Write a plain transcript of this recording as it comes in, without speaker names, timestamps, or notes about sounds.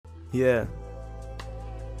Yeah.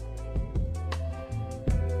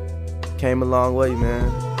 Came a long way, man.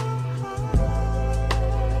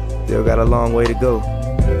 Still got a long way to go.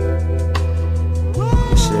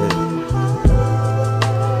 Shit.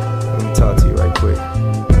 Let me talk to you right quick.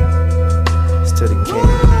 It's to the king.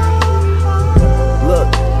 Look,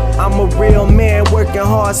 I'm a real man, working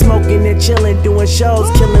hard, smoking and chilling, doing shows,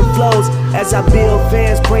 killing flows. As I build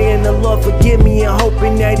fans, praying the Lord forgive me and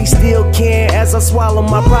hoping that he still can. As I swallow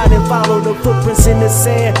my pride and follow the footprints in the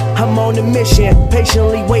sand, I'm on a mission,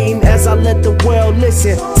 patiently waiting as I let the world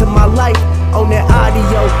listen to my life on that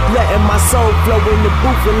audio, letting my soul flow in the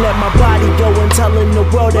booth and let my body go and telling the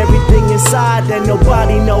world everything inside that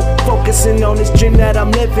nobody know. Focusing on this dream that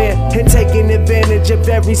I'm living and taking advantage of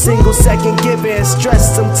every single second given.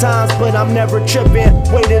 Stressed sometimes, but I'm never tripping.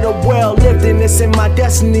 Weighted a world lifting, it's in my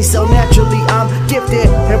destiny, so naturally I'm gifted.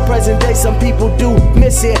 In present day, some people do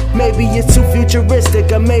miss it. Maybe it's too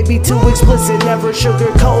futuristic or maybe too explicit. Never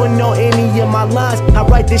sugarcoating on any of my lines. I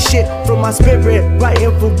write this shit from my spirit,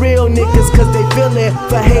 writing for real niggas cause they feel it.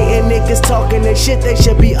 For hating niggas talking their shit, they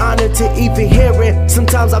should be honored to even hear it.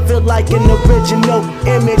 Sometimes I feel like an original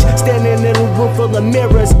image, standing in a room full of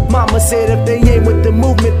mirrors. Mama said if they ain't with the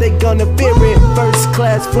movement, they gonna fear it. First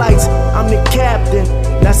class flights, I'm the captain.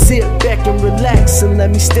 Now sit back and relax and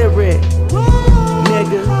let me steer it,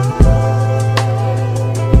 nigga.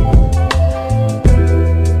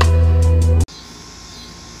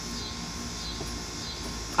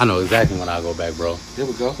 I know exactly when I go back, bro. Here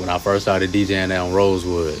we go. When I first started DJing down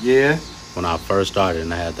Rosewood. Yeah. When I first started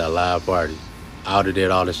and I had that live party, I would have did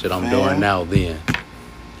all the shit I'm doing now then.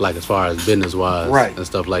 Like as far as business-wise and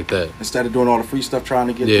stuff like that. Instead of doing all the free stuff trying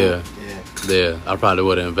to get Yeah, I probably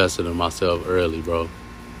would have invested in myself early, bro.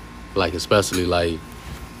 Like especially like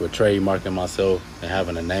with trademarking myself and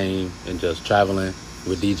having a name and just traveling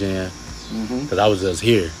with DJing. Because I was just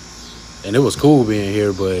here. And it was cool being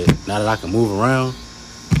here, but now that I can move around,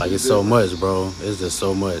 like it's so much, bro. It's just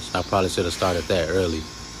so much. I probably should have started that early.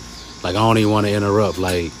 Like I don't even want to interrupt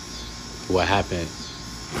like what happened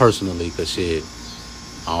personally, cause shit,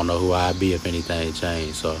 I don't know who I'd be if anything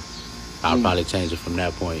changed. So I'll probably change it from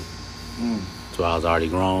that point. So I was already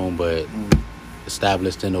grown, but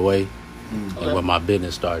established in a way, and when my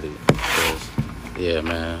business started. Yeah,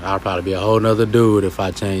 man, I'd probably be a whole nother dude if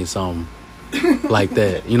I changed something like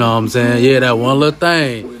that. You know what I'm saying? Yeah, that one little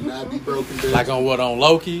thing. Would not be broken. Like on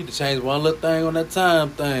Loki, to change one little thing on that time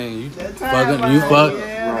thing. You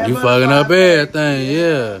fucking up everything.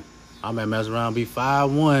 Yeah, I may mess around, be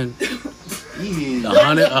 5'1",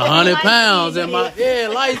 100 pounds in my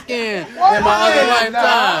light skin in my other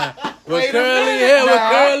lifetime. With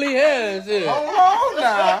curly hair and shit. Hold on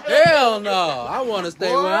now. Hell no. I want to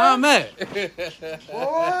stay where I'm at.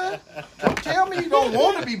 Boy, don't tell me you don't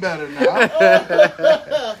want to be better now.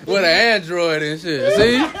 With an Android and shit.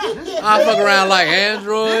 See? I fuck around like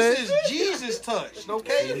Android. This is Jesus touched,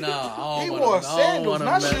 okay? Nah, he wore sandals,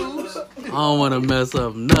 not shoes. I don't want to mess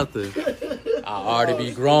up nothing. I already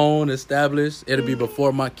be grown, established. It'll be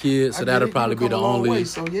before my kids, so that'll probably be the only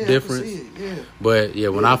difference. But yeah,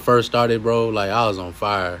 when I first started, bro, like I was on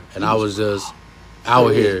fire, and I was just out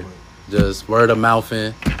here, just word of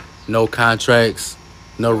mouthing, no contracts,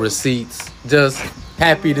 no receipts, just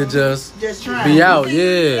happy to just be out,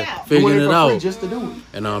 figuring it out. Just to do it.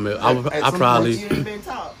 And I probably,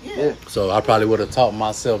 so I probably would have taught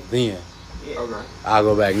myself then. Okay. I'll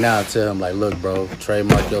go back now and tell him, like, look, bro,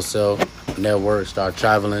 trademark yourself, network, start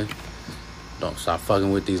traveling. Don't start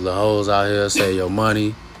fucking with these little hoes out here, save your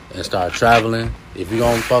money, and start traveling. If you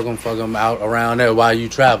gonna fuck them out around there while you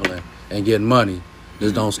traveling and getting money,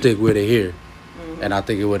 just don't stick with it here. And I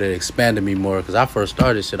think it would have expanded me more, because I first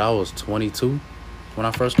started shit, I was 22 when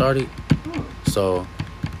I first started. So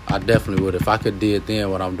I definitely would, if I could did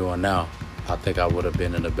then what I'm doing now, I think I would have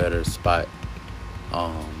been in a better spot.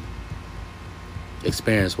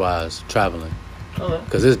 Experience-wise, traveling.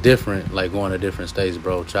 Because it's different, like, going to different states,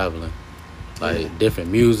 bro, traveling. Like,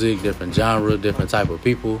 different music, different genre, different type of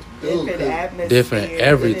people. Different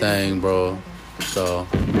everything, bro. So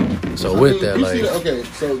with that, like...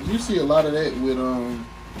 so you see a lot of that with,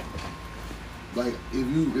 like,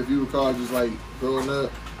 if you recall, just, like, growing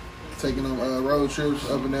up, taking them road trips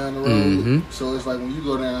up and down the road. So it's like, when you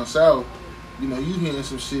go down south, you know, you hearing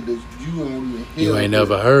some shit that you won't even hear. You ain't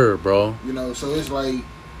never heard, bro. You know, so it's like,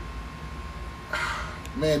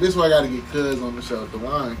 man, this is why I got to get Cuz on the show,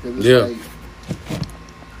 DeWine, because it's like,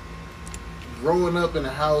 growing up in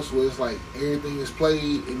a house where it's like everything is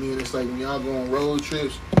played, and then it's like when y'all go on road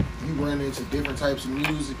trips, you run into different types of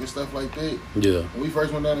music and stuff like that. Yeah. When we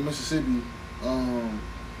first went down to Mississippi,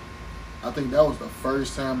 I think that was the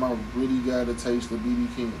first time I really got a taste of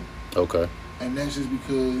BB King. Okay. And that's just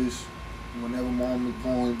because whenever mom was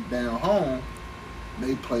going down home,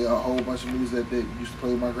 they play a whole bunch of music that they used to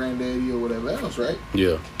play with my granddaddy or whatever else, right?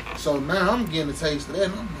 Yeah. So now I'm getting a taste of that,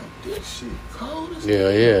 and I'm like, this shit cold as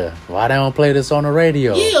Yeah. Why they don't play this on the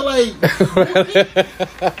radio? Yeah, like,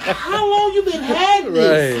 how long you been having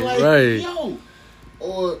this? Right. Yo.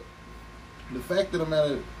 Or the fact of the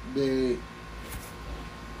matter that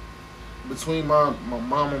between my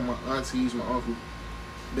mama, my aunties, my uncle,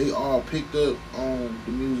 they all picked up on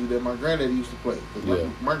the music that my granddaddy used to play.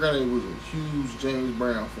 My granddaddy was a huge James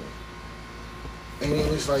Brown fan. And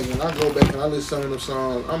then it's like, when I go back and I listen to some of them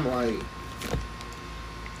songs, I'm like,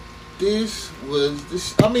 this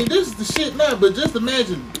is the shit now, but just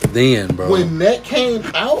imagine. Then, bro. When that came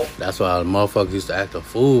out. That's why the motherfuckers used to act a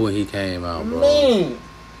fool when he came out, bro. Man.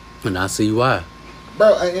 And I see why.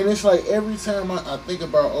 Bro, and it's like every time I think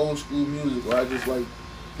about old school music, or I just like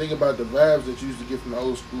think about the vibes that you used to get from the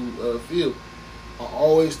old school feel, I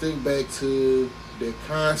always think back to that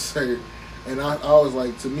concert. And I was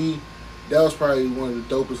like, to me, that was probably one of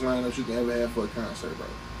the dopest lineups you can ever have for a concert, bro.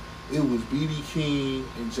 It was B.B. King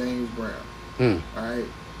and James Brown. Alright?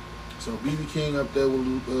 So B.B. King up there with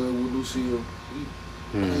Lucille.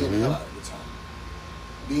 He had the hell out of the time.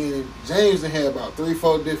 Then James had about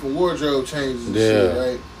 3-4 different wardrobe changes and shit,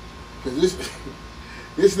 right? Because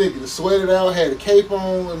this nigga sweated out, had a cape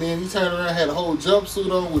on, and then he turned around, had a whole jumpsuit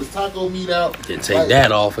on with his taco meat out. Did take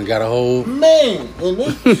that off and got a whole... Man! And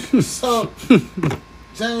this... So,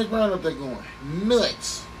 James Brown up there going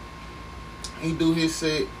nuts. He do his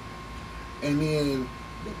set, and then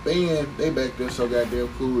the band, they back there so goddamn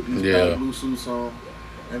cool with these black blue suits on,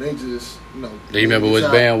 and they just, you know... Do you remember which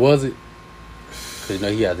band was it? Cause you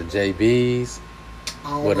know he had the JBs.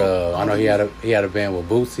 I know he had a band with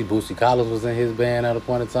Boosie. Boosie Collins was in his band at a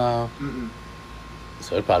point in time.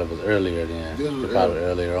 So it probably was earlier then. Probably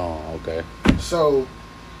earlier on. Okay. So,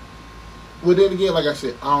 well then again, like I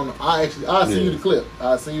said, I don't know. I'll send you the clip.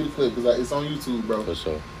 I'll send you the clip because it's on YouTube, bro. For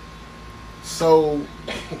sure. So,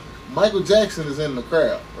 Michael Jackson is in the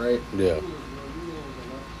crowd, right? Yeah.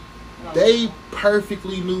 They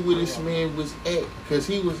perfectly knew where this man was at because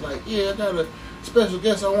he was like, yeah, I got a special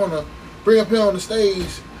guest I want to bring up here on the stage.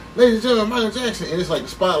 Ladies and gentlemen, Michael Jackson. And it's like the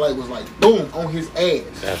spotlight was like, boom, on his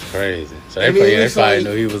ass. That's crazy. So they probably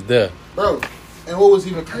knew he was there. Bro, and what was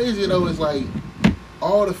even crazier though is like,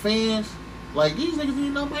 all the fans, like these niggas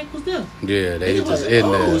didn't know Mike was there. Yeah, they just like,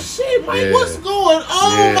 in there. Oh shit, Mike, what's going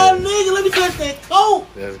on, my nigga? Let me touch that coat.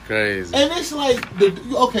 That's crazy. And it's like,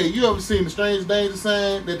 you ever seen the Strange Danger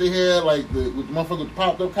sign that they had, like with the motherfucker with the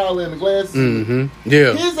popped up collar and the glasses?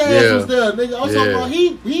 Yeah. His ass was there, nigga. I'm talking about he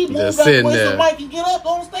moved out the way so Mike can get up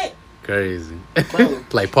on stage. Crazy. Bro.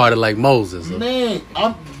 Like party like Moses. Man,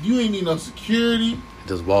 you ain't need no security.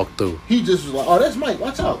 Just walk through. He just was like, oh, that's Mike.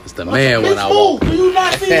 Watch out. It's the man when I walk. Do you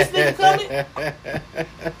not see this nigga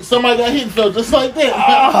coming? Somebody got hit and felt just like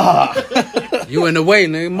that. You in the way,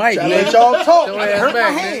 nigga. Mike, nigga. Let y'all talk. Your I ass hurt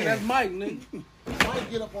back, my nigga. hand. That's Mike, nigga.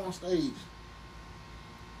 Mike get up on stage.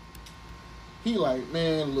 He like,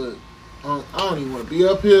 man, look, I don't even want to be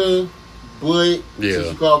up here, but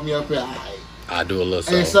since you called me up here, I do a little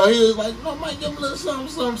something. And so he was like, no, Mike, give him a little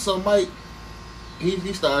something. So Mike,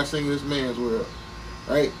 he started singing this man's world,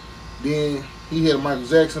 right? Then he hit a Michael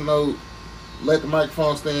Jackson note, let the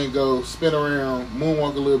microphone stand go, spin around,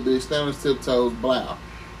 moonwalk a little bit, stand on his tiptoes, blah.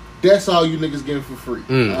 That's all you niggas getting for free.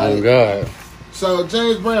 Right? Oh, God. So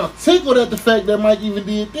James Brown tickled at the fact that Mike even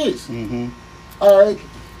did this. All right.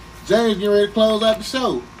 James getting ready to close out the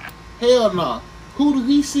show. Hell nah. Who do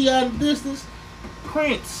he see out in the distance?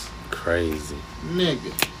 Prince. Crazy.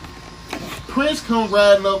 Nigga. Prince come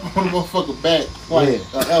riding up on the motherfucker back.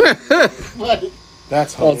 Like,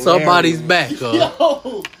 that's On hilarious. somebody's back,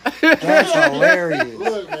 Yo. That's hilarious.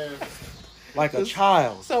 Look, man. Like a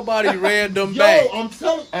child. Somebody random back. I'm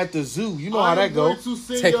telling you. At the zoo. You know how that goes.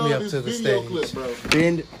 Take me up to the stage. Clip, bro.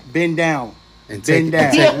 Bend down. And Bend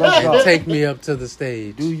down. Let's go. take me up to the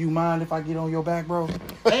stage. Do you mind if I get on your back, bro?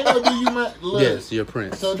 Ain't no do you mind. Look. Yes, you're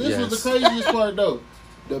Prince. So this was the craziest part, though.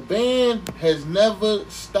 The band has never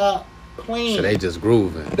stopped playing. So they just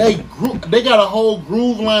grooving. They got a whole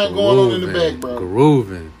groove line going on in the back, bro.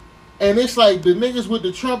 Grooving. And it's like the niggas with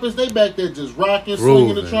the trumpets, they back there just rocking,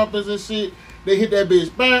 swinging the trumpets and shit. They hit that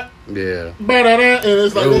bitch, bang, yeah, and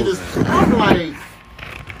it's like they just. I'm like,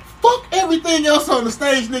 fuck everything else on the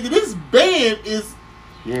stage, nigga. This band is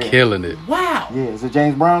killing it. Wow. Yeah, is it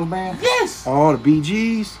James Brown's band? Yes. Oh, the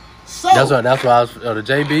BGs. So that's why I was the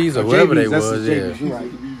JBs or whatever they was. JBs, you're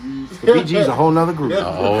right. The BGs a whole nother group.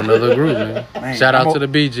 A whole nother group, man. Shout out to the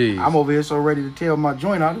BGs. I'm over here so ready to tell my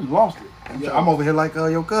joint I just lost it. I'm over here like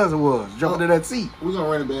your cousin was, jumping in that seat. We're gonna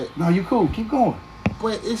run it back. No, you cool. Keep going.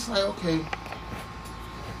 But it's like, okay,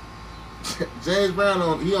 James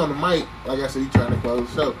Brown he on the mic, like I said, he trying to close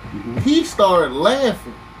the show. Mm-hmm. He started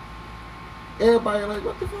laughing. Everybody like,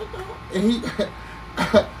 what the fuck, dog? And he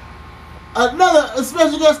another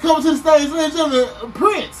special guest coming to the stage, ladies and gentlemen,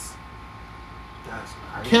 Prince. That's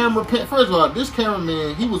crazy. First of all, this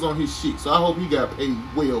cameraman, he was on his shit, so I hope he got paid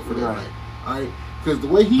well for that Right. night. All right, because the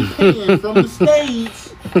way he came from the stage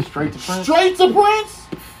Straight to Prince. straight to Prince,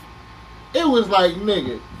 it was like,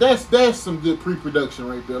 nigga, that's some good pre-production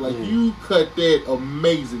right there. Like, you cut that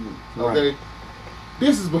amazingly, okay? Right.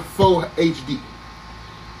 This is before HD.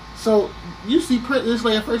 So, you see Prince, it's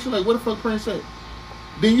like, at first you're like, what the fuck Prince say?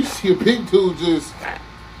 Then you see a big dude just,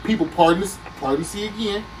 people pardon see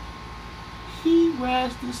again. He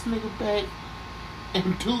rides this nigga back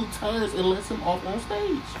and 2 turns and lets him off on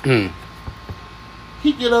stage.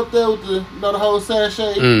 He get up there with the whole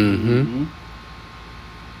sachet. Mm-hmm.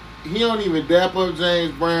 He don't even dap up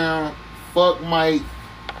James Brown. Fuck Mike.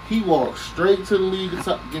 He walks straight to the lead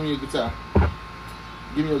guitar. Give me a guitar.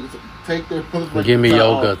 Give me a guitar. Take that motherfucking Give me guitar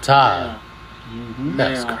your off. guitar. Mm-hmm.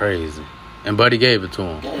 That's Now. crazy. And Buddy gave it to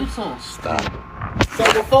him. Gave it to him. Stop it.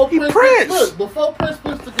 So before Prince, Prince. before Prince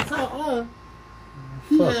puts the guitar on,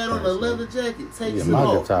 he Fuck had on a Prince, leather jacket. Takes Yeah, it my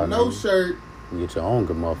off. guitar, No nigga. shirt. You get your own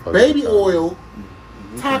good motherfucker. Baby guitar. oil.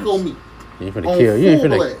 Taco meat. You ain't finna on kill. You ain't full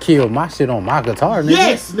finna blast. kill my shit on my guitar, nigga.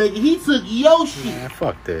 Yes, nigga. He took your shit. Man,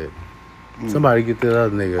 fuck that. Somebody get that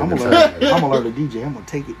other nigga. I'm a gonna guitar. learn the DJ. I'm gonna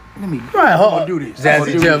take it. Let me. Right, I'm hold gonna on. do this. I'm Jazzy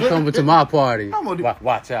gonna do Jeff this. coming to my party. I'm gonna do-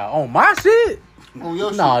 Watch out. On my shit? On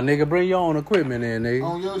your Nah, shit. nigga, bring your own equipment in, nigga.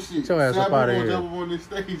 On your shit. Get your ass up Sabu outta gonna here. jump up on this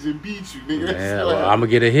stage and beat you, nigga. That's Man, so well, happy. I'm gonna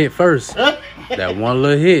get a hit first. That one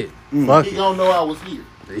little hit. Fuck He it. gonna know I was here.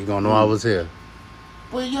 He gonna know I was here.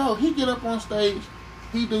 But yo, he get up on stage,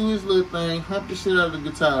 he do his little thing, hump the shit out of the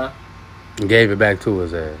guitar, And gave it back to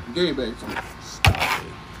his ass. gave it back to him.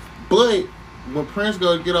 But when Prince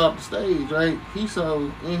go to get off the stage, right, he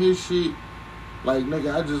so in his shit, like,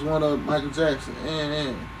 nigga, I just want up Michael Jackson,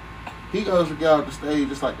 and he goes to get off the stage,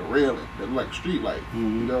 it's like a railing, like a street light, you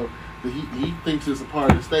know. He thinks it's a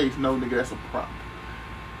part of the stage. No, nigga, that's a prop.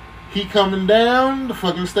 He coming down, the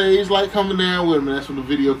fucking stage light coming down with him, and that's when the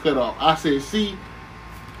video cut off. I said, see,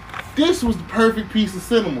 this was the perfect piece of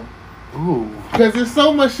cinema. Ooh. Because there's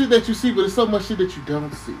so much shit that you see, but there's so much shit that you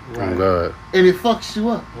don't see. Oh, God. And it fucks you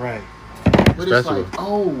up. Right. But it's Especially- like,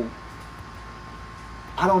 oh,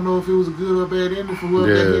 I don't know if it was a good or bad ending for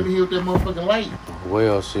whoever Yeah. that hit here with that motherfucking light.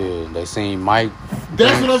 Well, shit. They seen Mike,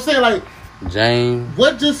 That's what I'm saying. Like, James.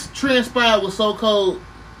 what just transpired was so cold,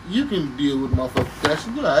 you can deal with motherfucking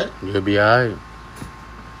concussion. You alright. You'll be alright.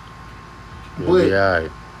 You'll But- be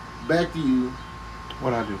alright. Back to you.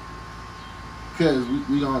 What I do? Because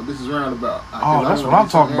we gonna, this is roundabout. Oh, that's what I'm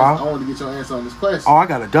talking about. I want to get your answer on this question. Oh, I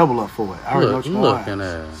got a double up for it. I already know Look, what you're looking gonna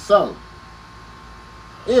at ask. So,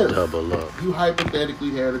 if double up. you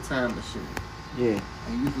hypothetically had a time machine Yeah.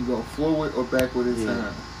 and you can go forward or backward in Yeah.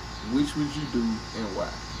 time, which would you do and why?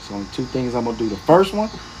 So only 2 things I'm gonna do. The first one,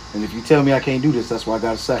 and if you tell me I can't do this, that's why I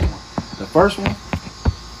got a second one. The first one,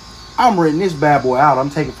 I'm renting this bad boy out. I'm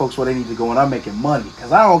taking folks where they need to go, and I'm making money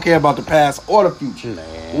because I don't care about the past or the future.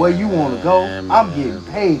 Man, Where you want to go, man, I'm man. getting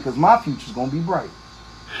paid because my future's gonna be bright.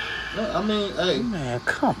 I mean, hey, Man,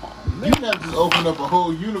 come on. you not just open up a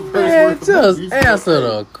whole universe. Man, worth of just movies. answer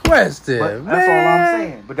the question, But man. that's all I'm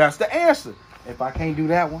saying. But that's the answer. If I can't do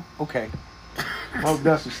that one, okay. Well,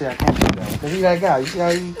 Dusty said I can't do that one because he that guy. You see how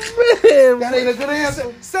he? That ain't a good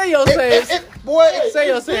answer. Say your same. Boy, Say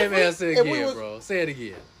your it's same different. answer If we again, was- bro. Say it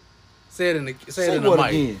again. Say it in the Say in the what mic.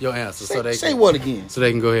 again? Your answer, so they Say can, what again? so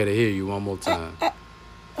they can go ahead and hear you one more time.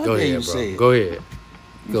 Go dare you ahead, say bro. it. Go ahead.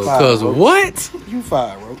 Go, fired, cause Roach. what? You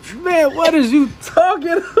fired, Roach. Man, what is you talking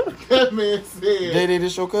about? That man said They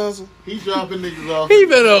this your cousin? he dropping niggas off. He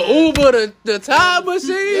better Uber the time machine,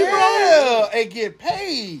 bro. Yeah, and get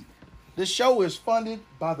paid. The show is funded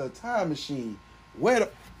by the time machine. Where the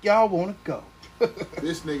y'all want to go?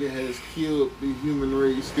 This nigga has killed the human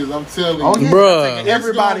race. Because I'm telling Oh you, yeah, Bruh. taking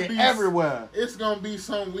everybody It's gonna be- everywhere. it's gonna be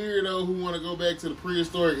some weirdo who want to go back to the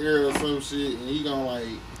prehistoric era or some shit, and he gonna like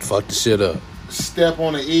Fuck the shit up. step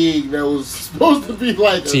on an egg that was supposed to be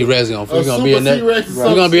like T Rex gonna a you gonna be in super there. T-Rex or You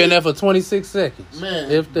some gonna be in shit. there for 26 seconds, Man.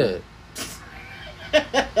 if that.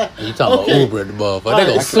 You talking Okay. about Uber the motherfucker? They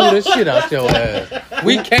gonna Alright. sue the shit out your ass.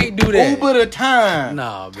 We can't do that. Uber the time.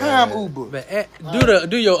 Nah, man. Time Uber. Man,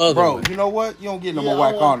 do your other Bro, one. you know what? You don't get no Yeah, more Whack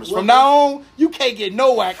I want- Arnold's. what- From now on, you can't get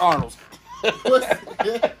no Whack Arnold's. All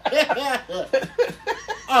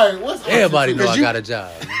right, what's Everybody know I you- got a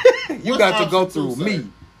job. You What's got to go option through two, me. sir?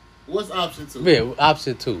 What's option 2? Yeah,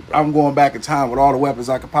 option 2, bro. I'm going back in time with all the weapons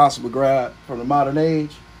I could possibly grab from the modern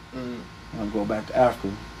age. Mm. And I'm going back to Africa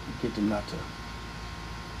and get them not to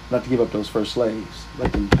give up those first slaves.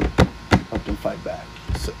 Let them help them fight back.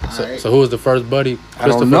 So who was the first buddy? I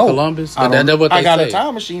don't Christopher know. Columbus? I got say. a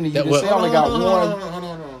time machine and you That didn't what- say I only got one. Hold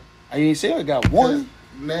on. I didn't say I got one.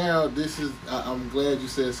 Now this is. I'm glad you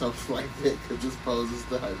said something like that because this poses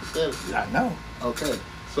the hypothetical. I know. Okay,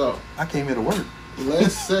 so I came here to work.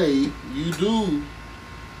 let's say you do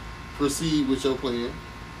proceed with your plan.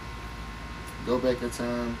 Go back in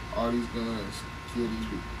time, all these guns, kill these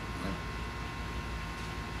people. Right?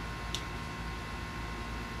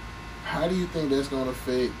 How do you think that's going to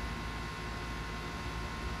affect?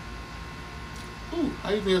 How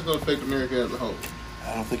do you think that's going to affect America as a whole?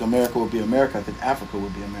 I don't think America would be America. I think Africa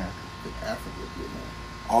would be America. I think Africa would be America.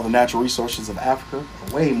 All the natural resources of Africa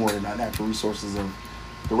are way more than the natural resources of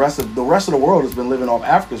the rest of the world. Has been living off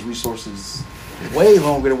Africa's resources way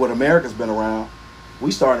longer than what America's been around. We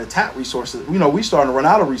starting to tap resources. You know, we starting to run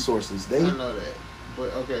out of resources. I know that,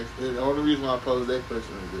 but okay. The only reason why I pose that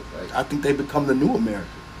question is this: like, I think they become the new America.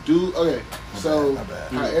 My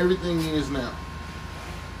bad. how everything is now.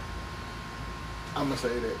 I'm gonna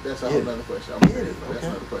say that. That's another question. I'm gonna say that. That's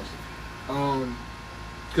another question.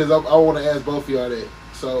 Because I want to ask both of y'all that.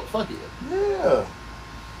 So fuck it. Yeah.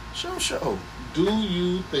 Show. Do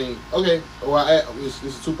you think? Okay. Well, it's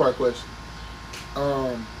a 2-part question.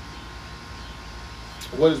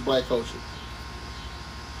 What is black culture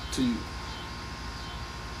to you?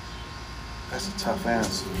 That's a tough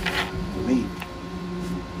answer for me.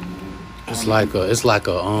 It's like a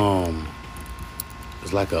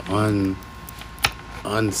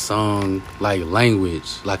unsung like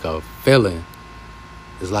language, like a feeling.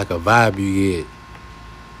 It's like a vibe you get,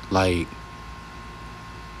 like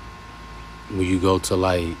when you go to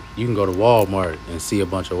you can go to Walmart and see a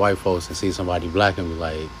bunch of white folks and see somebody black and be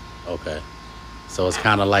like, okay. So it's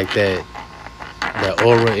kind of like that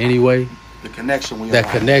aura anyway. The connection when that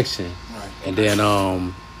connection. Right. And then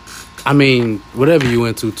I mean, whatever you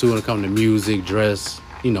into too when it comes to music, dress,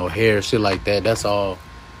 hair, shit like that, that's all.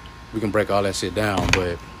 We can break all that shit down,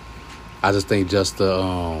 but I just think just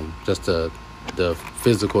the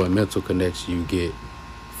physical and mental connection you get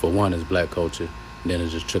for one is black culture, and then it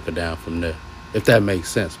just trickle down from there. If that makes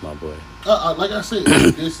sense, my boy. Like I said,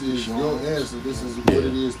 this is your answer. This is what it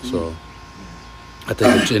is to you. I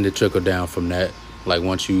think it trickle down from that. Like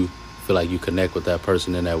once you feel like you connect with that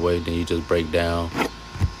person in that way, then you just break down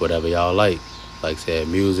whatever y'all like. Like said,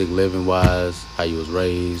 music, living wise, how you was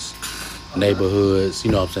raised, neighborhoods,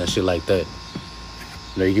 you know what I'm saying, shit like that.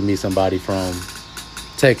 You can meet somebody from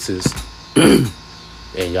Texas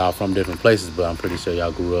and y'all from different places, but I'm pretty sure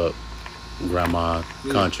y'all grew up grandma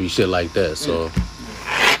country, shit like that. So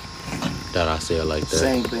that I say it like that.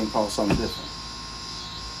 Same thing called something different.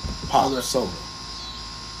 Pop soda.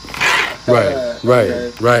 Right.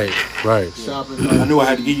 Shopping. I knew I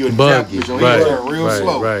had to give you a buggy. example. Real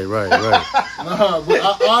slow. Right. Nah, but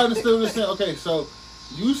I understand what you're saying. Okay, so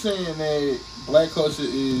you saying that black culture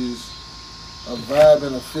is a vibe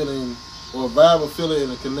and a feeling, or a vibe, a feeling,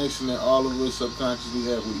 and a connection that all of us subconsciously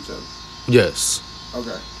have with each other. Yes.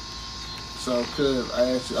 Okay. So, cause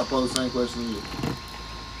I posed the same question to you.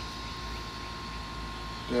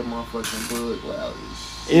 That motherfucking bug loud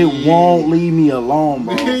as shit. It won't leave me alone,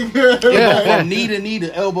 bro. Yeah. From knee to knee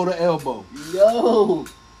to elbow to elbow. Yo.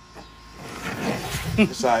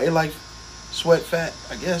 It's alright. It like sweat fat,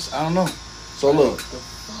 I guess. I don't know. So look.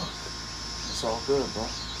 It's all good, bro.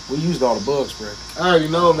 We used all the bug spray. I already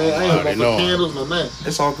know, man. I ain't gonna put candles, no nothing.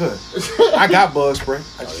 It's all good. I got bug spray.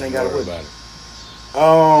 I just ain't got it with me.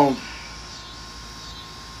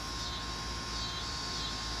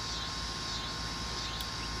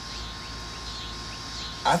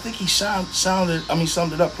 I think he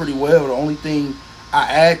summed it up pretty well. The only thing I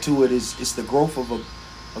add to it is the growth of a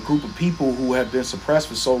group of people who have been suppressed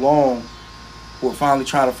for so long, who are finally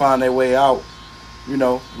trying to find their way out,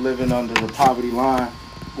 living under the poverty line,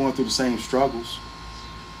 going through the same struggles.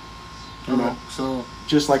 So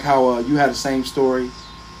just like how you had the same story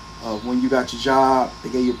when you got your job, they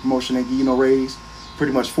gave you a promotion, they gave you no raise,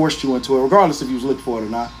 pretty much forced you into it, regardless if you was looking for it or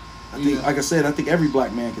not. I think, like I said, I think every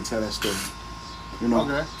black man can tell that story.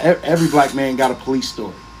 Every black man got a police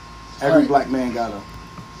story. Every black man got a.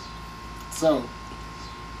 So,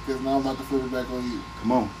 because now I'm about to flip it back on you.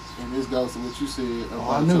 Come on. And this goes to what you said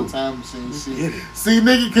about your time machine shit. It. See,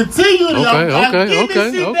 nigga, continue. Okay.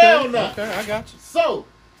 Down now. Okay, I got you. So,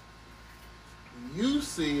 you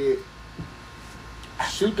said,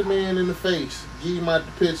 shoot the man in the face, give him out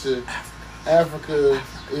the picture. Africa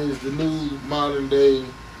is the new modern day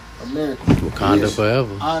America. Wakanda Yes.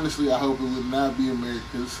 forever. Honestly, I hope it would not be America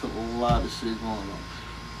because there's a lot of shit going on.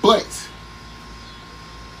 But,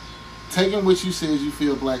 taking what you said you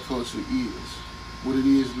feel black culture is, what it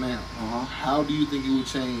is now, how do you think it would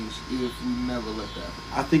change if we never left Africa?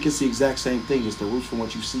 I think it's the exact same thing. It's the roots from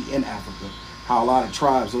what you see in Africa. How a lot of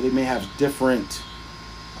tribes, though they may have different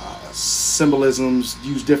symbolisms,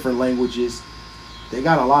 use different languages, they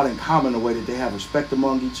got a lot in common. The way that they have respect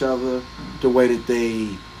among each other, the way that they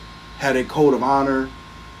have a code of honor,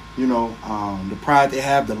 you know, the pride they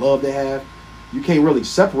have, the love they have. You can't really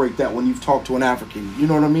separate that when you've talked to an African. You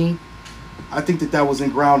know what I mean? I think that was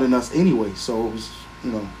ingrained in us anyway. So it was,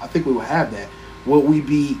 you know, I think we would have that. Will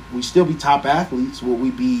we still be top athletes? Will we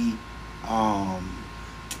be,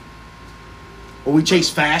 will we chase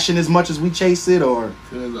fashion as much as we chase it, or?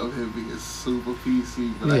 Because I'm here being super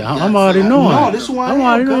PC. But Yeah, I'm already knowing. No, this one. I'm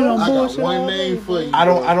already knowing. I got bullshit one already. name for you.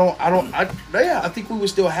 I think we would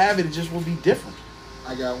still have it. It just will be different.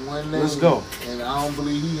 I got one name. Let's go. And I don't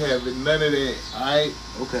believe he having none of that. Alright?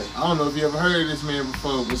 Okay. I don't know if you ever heard of this man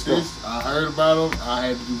before, but I heard about him. I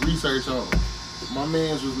had to do research on him. My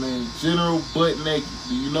man's was named General Butt Naked.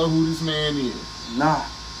 Do you know who this man is? Nah.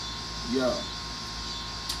 Yo.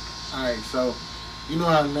 Alright, so you know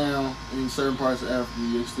how now in certain parts of Africa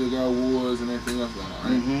you still got wars and everything else going on,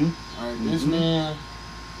 right? Mm-hmm. Alright, this man,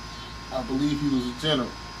 I believe he was a general.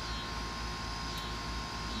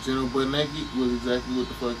 General Butt Naked was exactly what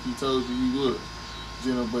the fuck he told you he was.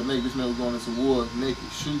 General Butt Naked, this man was going into war naked,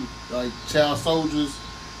 shooting like child soldiers,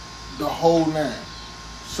 the whole nine.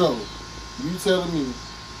 So, you telling me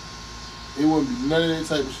it wouldn't be none of that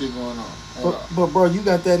type of shit going on? But bro, you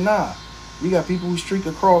got that nah. You got people who streak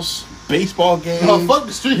across baseball games. No, fuck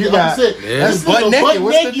the street. You I'm got- saying, That's this butt nigga naked.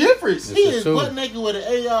 What's the difference? He This is is true. butt naked with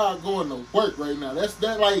an AR going to work right now.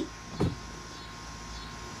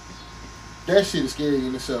 That shit is scary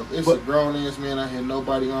in itself. It's a grown ass man out here,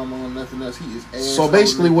 nobody armor on, nothing else. He is ass. So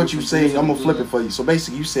basically, what you saying, I'm gonna flip it for you. So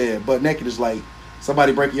basically, you said butt naked is like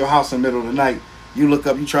somebody breaking your house in the middle of the night. You look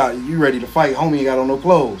up, you ready to fight. Homie ain't got on no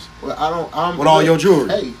clothes. Well, I'm With all your jewelry.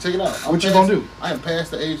 Hey, check it out. What you gonna do? I am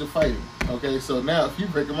past the age of fighting. Okay, so now if you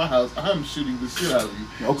break in my house, I'm shooting the shit out of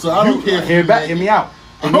you. Okay. So I don't care. If Hear you back. naked. Hear me out.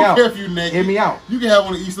 I Hear me don't out. care if you naked. Hear me out. You can have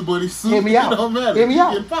on the Easter Bunny suit. Hear me out. It don't matter. Hear me You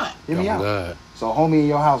out. get popped. Hear me Oh, out. God. So homie in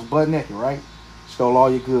your house butt naked, right? Stole all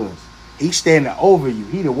your goods. He standing over you.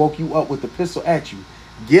 He done woke you up with the pistol at you.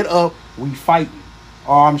 Get up, we fighting.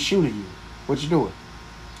 Or I'm shooting you. What you doing?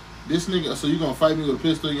 This nigga, so you gonna fight me with a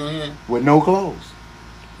pistol in your hand? With no clothes.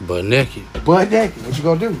 But naked. Butt naked. What you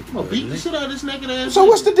gonna do? I'm gonna beat the shit out of this naked ass. So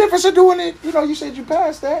what's nigga. the difference of doing it? You know, you said you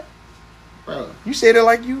passed that. Bro, You said it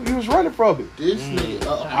like you was running from it. this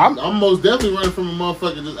nigga, I'm most definitely running from a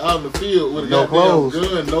motherfucker just out in the field with a No goddamn clothes.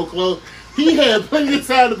 gun, no clothes. He had plenty of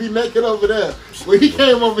time to be naked over there. When he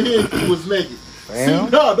came over here, he was naked. Fam.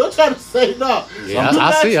 See, no, don't try to say no. Yeah, You're I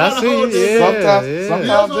not see. trying to hold this- Yeah, sometimes yeah. That's sometimes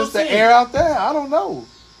what just I'm the saying. air out there. I don't know.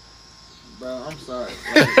 Bro, I'm sorry.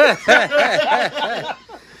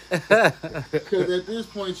 Because at this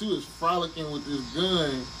point, you was frolicking with this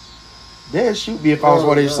gun. They'd shoot me if I was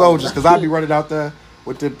one of these soldiers, because I'd be running out there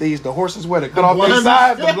with them things, the horses where they cut off their blinders.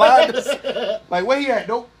 sides, the blinders. Like, where he at?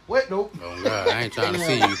 Nope. Wait, nope. Oh, God. I ain't trying to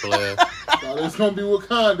see you, player. Thought it's gonna be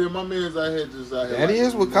Wakanda. My man's out here just out here. That like,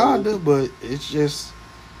 is Wakanda, but it's just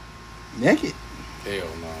naked. Hell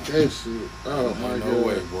no. That shit. Oh my Ain't god. no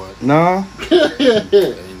way, boy. Nah.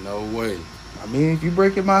 Ain't no way. I mean, if you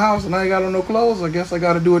break in my house and I ain't got on no clothes, I guess I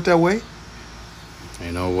got to do it that way.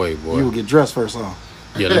 Ain't no way, boy. You will get dressed first, huh?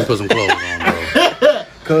 Yeah, let me put some clothes on, bro.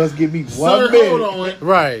 Cuz, give me one Sir, minute. hold on.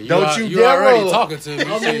 Right. Don't you you dare already roll. talking to me.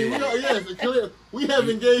 I mean, Shit. we have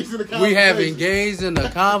engaged in the conversation. We have engaged in the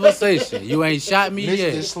conversation. You ain't shot me Mitch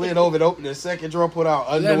yet. just slid over and opened the second drawer, put out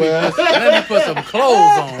Let me, underwear. let me put some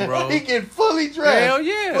clothes on, bro. He get fully dressed. Hell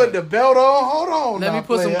yeah. Put the belt on. Hold on. Let now, me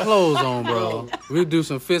put some player. clothes on, bro. We'll do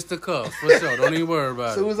some fisticuffs for sure. Don't even worry As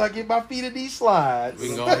about soon it. as I get my feet in these slides. We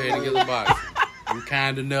can go ahead and get the boxing. You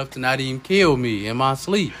kind enough to not even kill me in my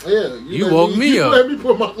sleep. Yeah, You let woke me you up. Let me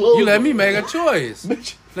put my clothes. You let on. me make a choice.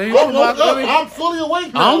 Mitch, Let me I'm put woke my, up. let me, I'm fully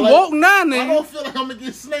awake now. I'm Like, woke now, I nigga. don't feel like I'm gonna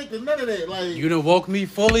get snaked and none of that. Like You done woke me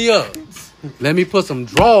fully up. Let me put some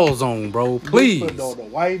drawers on, bro. Please. Put on the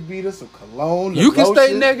white beater, some cologne. You can stay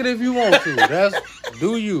lotion. naked if you want to. That's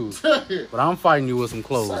do you. But I'm fighting you with some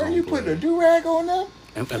clothes Sir, on. you player. putting a do-rag on them?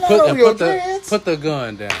 And Not on your dreads. put the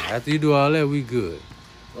gun down. After you do all that, we good.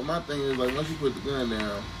 But my thing is like once you put the gun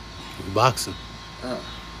down. Boxing.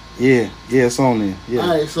 Yeah, it's on there. Yeah. All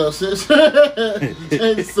right, so since change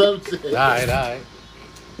the subject. All right.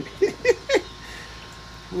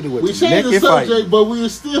 We do it We to changed the naked subject, fight. but we were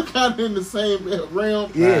still kind of in the same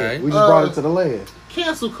realm. Yeah, Alright. we just brought it to the land.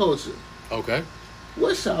 Cancel culture. Okay.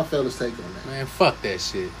 What's y'all fellas take on that? Man, fuck that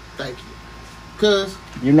shit. Thank you. Cause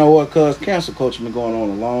You know what? Cause cancel culture been going on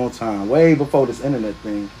a long time, way before this internet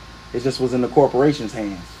thing. It just was in the corporations'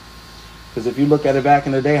 hands. Because if you look at it back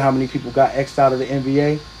in the day, how many people got X'd out of the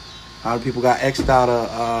NBA? How many people got X'd out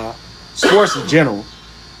of sports in general?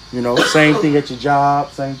 You know, same thing at your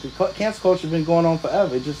job, same thing. Cancel culture been going on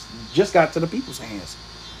forever. It just got to the people's hands.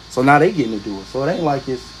 So now they getting to do it. So it ain't like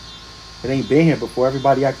it ain't been here before.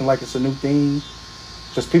 Everybody acting like it's a new thing.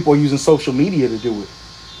 Just people are using social media to do it.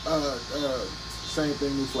 same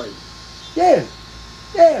thing with like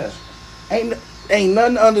Yeah. Ain't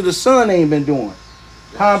nothing under the sun ain't been doing.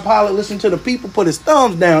 Tom Pollard listened to the people, put his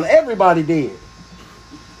thumbs down. Everybody did.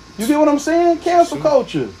 You get what I'm saying? Cancel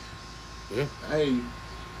culture. Yeah. Hey,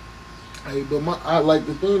 but I like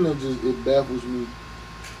the thing that just it baffles me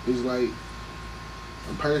is like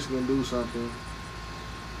a person can do something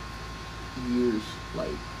years like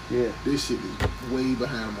this shit is way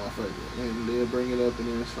behind a motherfucker, and they'll bring it up, and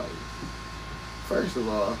then it's like, first of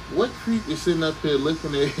all, what creep is sitting up here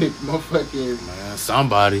looking at motherfucking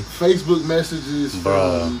somebody Facebook messages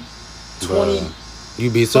from 20?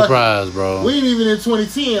 You be surprised, bro. We ain't even in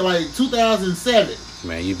 2010, like 2007.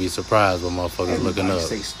 Man, you be surprised when motherfuckers Everybody looking up.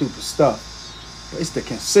 say stupid stuff. But it's the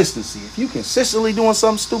consistency. If you consistently doing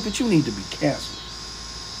something stupid, you need to be canceled.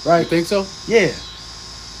 Right? You think so? Yeah.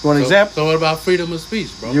 You want an example? So what about freedom of speech,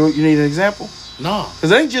 bro? You need an example? No. Because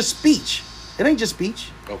it ain't just speech. It ain't just speech.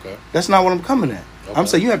 Okay. That's not what I'm coming at. Okay. I'm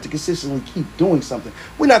saying you have to consistently keep doing something.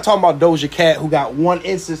 We're not talking about Doja Cat, who got one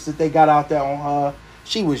instance that they got out there on her.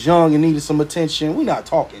 She was young and needed some attention. We're not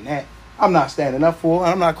talking that. I'm not standing up for her,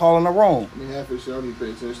 and I'm not calling her wrong. I mean, half of the shit I don't even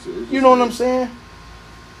pay attention to. You know what I'm saying?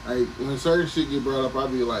 Like, when certain shit get brought up, I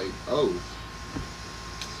be like, oh,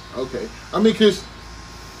 okay. I mean, because,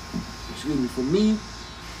 excuse me, for me,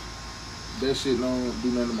 that shit don't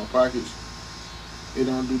do nothing in my pockets. It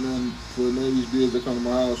don't do nothing for none of these bills that come to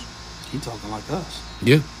my house. He talking like us.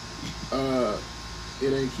 Yeah.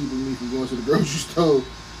 It ain't keeping me from going to the grocery store,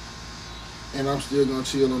 and I'm still gonna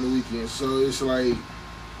chill on the weekend. So it's like,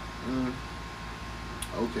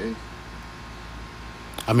 okay.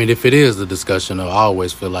 I mean, if it is the discussion, I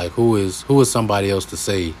always feel like who is somebody else to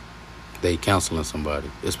say they counseling somebody,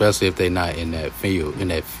 especially if they not in that field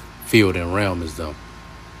and realm as them.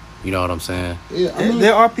 You know what I'm saying? Yeah, I mean,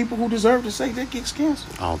 there are people who deserve to say their gets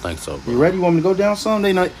canceled. I don't think so, bro. You ready? You want me to go down some?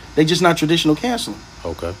 They just not traditional canceling.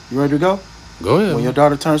 Okay. You ready to go? Go ahead. When your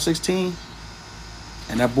daughter turns 16,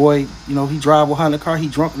 and that boy, you know, he drive behind the car, he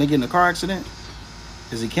drunk, and they get in a car accident,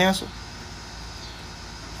 is he canceled?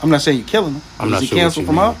 I'm not saying you're killing him. I'm not is he sure canceled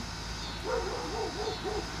from mean. her?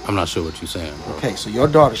 I'm not sure what you're saying, bro. Okay, so your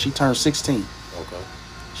daughter, she turns 16.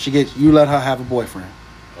 Okay. You let her have a boyfriend.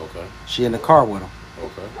 Okay. She in the car with him.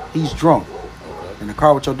 Okay. He's drunk. Okay. In the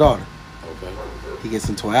car with your daughter. Okay. He gets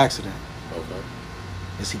into an accident. Okay.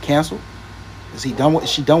 Is he canceled? Is she done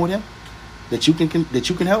with him? That you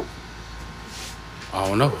can help? I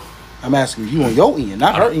don't know. I'm asking you on your end,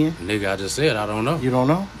 not her end. Nigga, I just said I don't know. You don't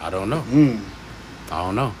know? I don't know. I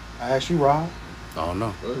don't know. I asked you, Rob. I don't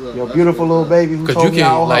know. Your beautiful little baby who told me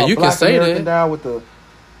how you can black say American that down with the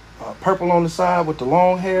purple on the side with the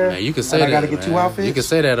long hair. Man, you can say and that. I gotta get two outfits. You can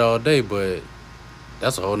say that all day, but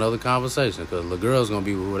that's a whole nother conversation because the girl's gonna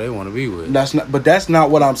be with who they want to be with. That's not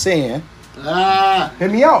what I'm saying. Hear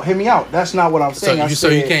me out. That's not what I'm saying. So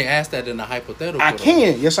you can't ask that in a hypothetical. I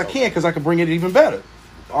can. Yes, I can, because I can bring it even better.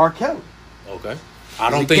 R. Kelly. Okay. I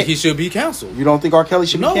don't think he should be canceled. You don't think R. Kelly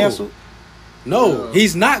should be canceled? No,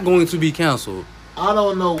 he's not going to be canceled. I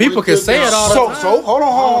don't know. People can say it all the time. So hold on.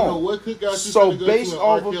 I don't know what cookout you so go based to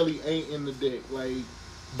off R. Kelly ain't in the deck. Like,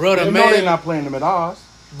 bro, they're not playing them at Oz.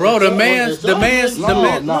 Bro, the man's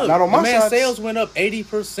not on my side. sales went up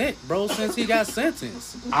 80%, bro, since he got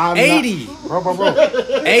sentenced. 80, bro.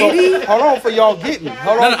 80. Hold on for y'all getting.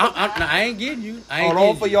 Hold on. No, I ain't getting you. Hold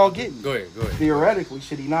on for y'all getting. Go ahead. Theoretically,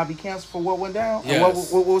 should he not be canceled for what went down? Yes.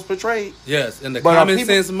 And what was portrayed? Yes, in the common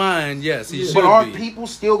sense mind, yes, he should be. But aren't people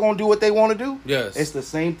still gonna do what they want to do? Yes. It's the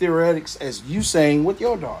same theoretics as you saying with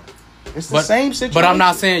your daughter. It's the same situation. But I'm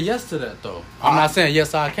not saying yes to that though. I'm not saying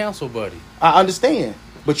yes. I cancel, buddy. I understand.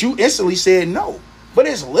 But you instantly said no. But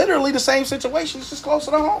it's literally the same situation. It's just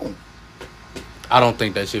closer to home. I don't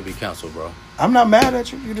think that should be canceled, bro. I'm not mad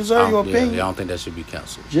at you. You deserve your opinion. Yeah, I don't think that should be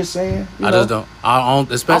canceled. Just saying. I just don't. I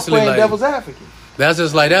don't. Especially I'm playing like devil's advocate. That's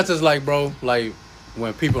just like, bro. Like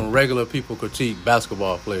when regular people critique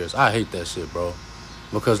basketball players, I hate that shit, bro.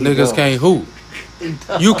 Because niggas can't hoop.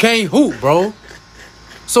 You can't hoop, bro.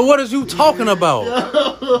 So what is you talking about?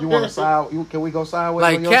 You want to side? Can we go sideways?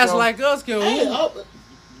 Like cats like us can hoop.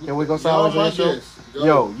 Can we go sideways on your show? Go.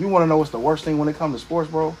 Yo, you want to know what's the worst thing when it comes to sports,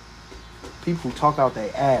 bro? People who talk out their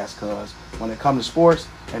ass, cuz when it comes to sports,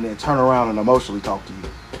 and then turn around and emotionally talk to you,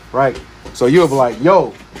 right? So you'll be like,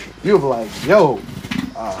 yo,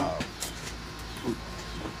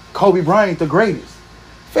 Kobe Bryant the greatest.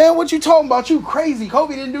 Fam, what you talking about? You crazy.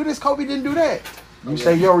 Kobe didn't do this, Kobe didn't do that. You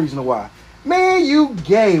say your reason why. Man, you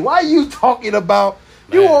gay. Why you talking about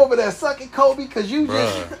you over there sucking Kobe because you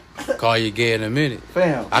Bruh, call you gay in a minute.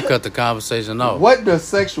 Fam. I cut the conversation off. What does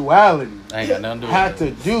sexuality Ain't got nothing to do with have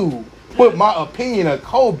to do with my opinion of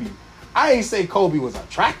Kobe? I ain't say Kobe was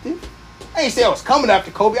attractive. I ain't say I was coming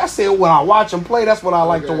after Kobe. I said when I watch him play, that's what I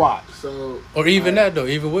like to watch. So, Or even that though,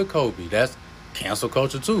 even with Kobe, that's cancel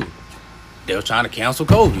culture too. They were trying to cancel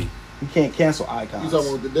Kobe You can't cancel icons. you talking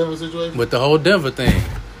about the Denver situation? with the whole Denver thing.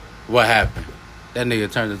 What happened? That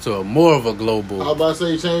nigga turned into a more of a I was global about to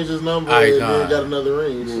say he changed his number Icon. and then got another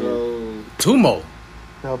ring. So, two more.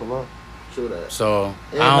 Hell the love. true that. So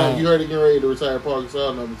And I now don't. you heard he getting ready to retire Paul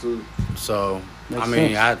Gasol number 2. So Makes I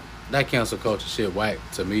mean, sense. that cancel culture shit whack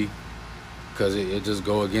to me, because it just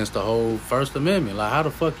go against the whole First Amendment. Like, how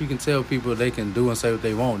the fuck you can tell people they can do and say what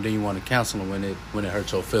they want, then you want to cancel them when it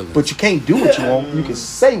hurts your feelings? But you can't do what you want. You can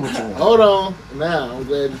say what you want. Hold on. Now, I'm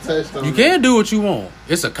glad you touched on You it. can do what you want.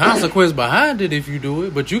 It's a consequence behind it if you do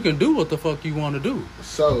it, but you can do what the fuck you want to do.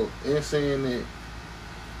 So, in saying that,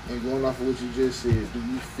 and going off of what you just said, do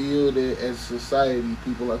you feel that as a society,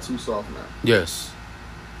 people are too soft now? Yes.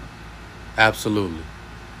 Absolutely.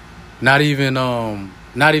 Not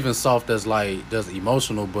even soft as like just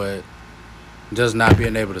emotional, but just not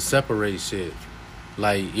being able to separate shit.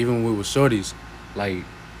 Like even when we were shorties, like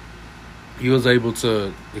you was able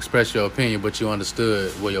to express your opinion, but you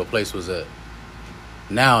understood where your place was at.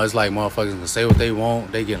 Now it's like motherfuckers can say what they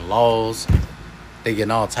want. They getting laws. They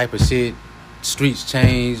getting all type of shit. Streets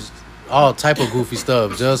changed. All type of goofy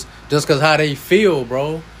stuff. Just cause how they feel,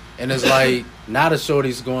 bro. And it's like now the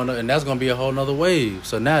shorties going up, and that's gonna be a whole nother wave.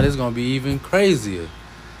 So now this gonna be even crazier.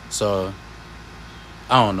 So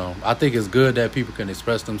I don't know. I think it's good that people can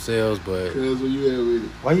express themselves, but Because where you at with it?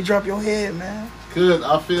 Why you drop your head, man? Because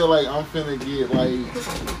I feel like I'm finna get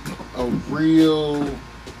like a real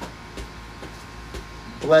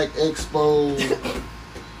Black Expo.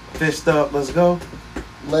 Fist up, let's go.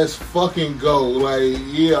 Let's fucking go. Like,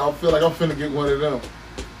 yeah, I feel like I'm finna get one of them.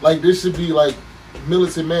 Like, this should be like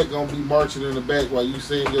Militant Mac gonna be marching in the back while you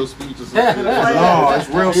saying your speech or something. No, it's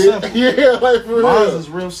real simple. Yeah, like for Mine real. is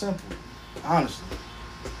real simple. Honestly.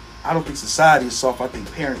 I don't think society is soft. I think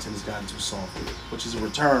parenting has gotten too soft, which is a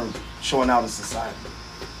return showing out in society.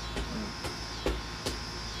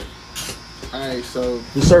 Alright, so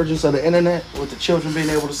Resurgence of the internet with the children being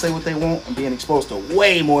able to say what they want and being exposed to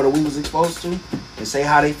way more than we was exposed to and say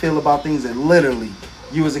how they feel about things that literally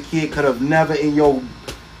you as a kid could have never you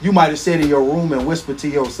might have said in your room and whispered to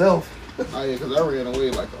yourself. oh yeah, because I ran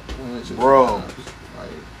away like a punch. Bro. Like,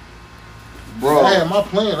 Bro. I had my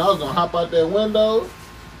plan. I was gonna hop out that window.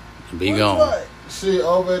 be gone. Shit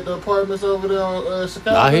over at the apartments over there on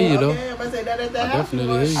Chicago. I hear you though. Okay, I'm gonna say that at the I house.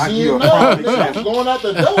 definitely hear you. I give Shit, you a no, prime nigga, I'm example. going out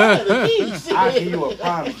the door at the key. Shit. I'll give you a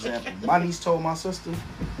prime example. My niece told my sister,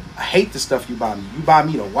 I hate the stuff you buy me. You buy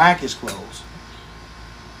me the wackest clothes.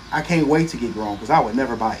 I can't wait to get grown because I would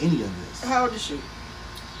never buy any of this. How old is she?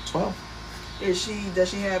 12, Does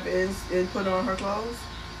she have input on her clothes?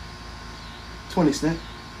 20 cent.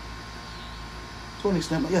 20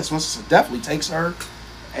 cent. Yes, my sister definitely takes her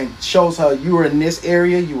and shows her you were in this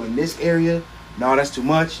area, you in this area. No, that's too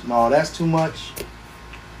much. No, that's too much.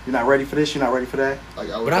 You're not ready for this, you're not ready for that. Like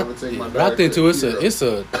I would But never take my I think too, daughter to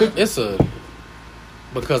it's a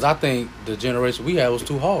because I think the generation we had was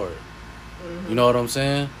too hard. You know what I'm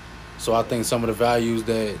saying? So I think some of the values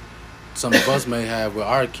that some of us may have with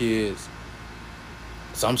our kids,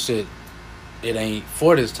 some shit, it ain't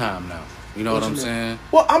for this time now. You know what I'm saying?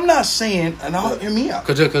 Well, I'm not saying, and I'll hear me out.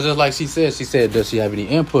 Cause just like she said, does she have any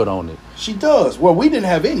input on it? She does. Well, we didn't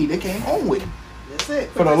have any. They came home with it. That's it.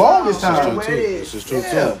 For the longest That's time. where it This is. is true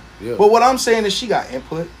Yeah. too. Yeah. But what I'm saying is she got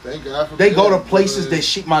input. Thank God for They go to that, places but-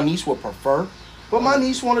 that my niece would prefer. But my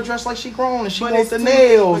niece want to dress like she grown and she But wants it's the too-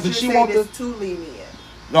 nails but and she you're want saying the... it's too lenient.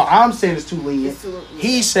 No, I'm saying it's too lenient. It's too lenient.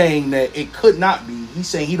 He's saying that it could not be. He's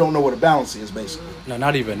saying he don't know what a balance is, basically. No,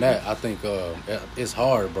 not even that. I think it's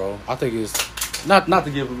hard, bro. I think it's not to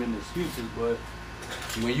give them any excuses, but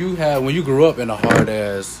when you grew up in a hard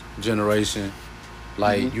ass generation,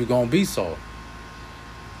 like you gonna be soft.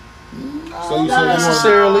 So you Not saying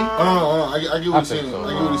necessarily. I get what I you're think saying. so.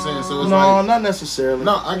 I get what he's saying. So it's No, like not necessarily.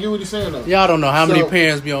 no, I get what he's saying though. Y'all don't know how many So-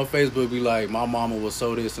 parents be on Facebook be like, my mama was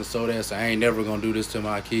so this and so that, so I ain't never gonna do this to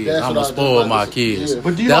my kids. That's I'm what I gonna was spoil about my to say. kids. Yeah.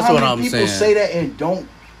 But do you know That's how what many I'm people saying. say that and don't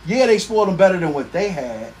Yeah, they spoiled them better than what they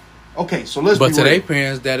had. Okay, so let's. But be to real. their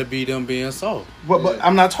parents, that'd be them being soft. But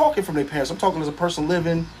I'm not talking from their parents. I'm talking as a person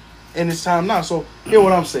living in this time now. So hear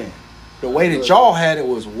what I'm saying. The way that y'all had it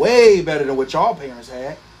was way better than what y'all parents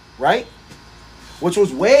had, right? Which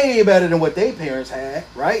was way better than what their parents had,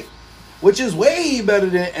 right? Which is way better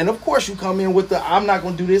than. And of course, you come in with the I'm not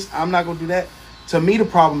going to do this. I'm not going to do that. To me, the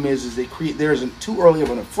problem is they create. There's too early of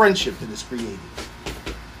a friendship that is created.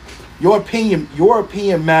 Your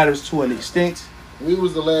opinion matters to an extent. We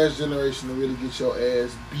was the last generation to really get your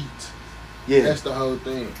ass beat. Yeah, that's the whole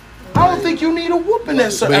thing. I don't think you need a whooping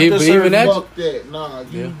at But even that, fuck that. Nah,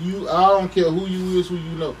 you. I don't care who you is, who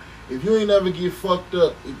you know. If you ain't never get fucked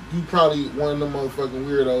up, you probably one of them motherfucking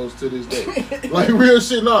weirdos to this day. Like real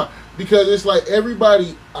shit, nah. Because it's like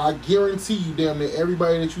everybody. I guarantee you, damn near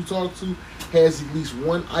everybody that you talk to has at least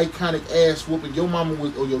one iconic ass whooping. Your mama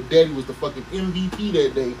was or your daddy was the fucking MVP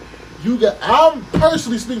that day. I'm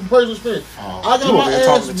personally speaking from personal experience. I got my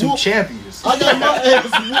ass whooped. Two champions. I got my ass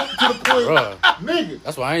whooped to the point, nigga.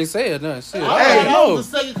 That's why I ain't saying nothing. Shit. I was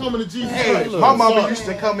the second coming to Jesus Christ. My mama used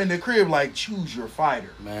to come in the crib like, choose your fighter.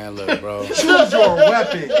 Man, look, bro. Choose your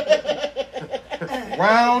weapon.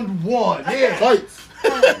 Round one. Yeah. Fights.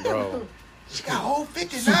 Bro. She got a whole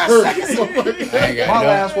 59 seconds. My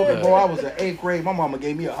last whooping, bro, I was in 8th grade. My mama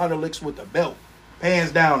gave me 100 licks with the belt.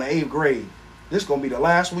 Hands down in 8th grade. This gonna be the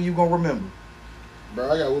last one you gonna remember. Bro,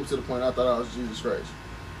 I got whooped to the point I thought I was Jesus Christ.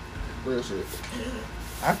 Real shit.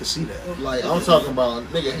 I can see that. Like, I'm talking about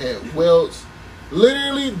nigga had welts.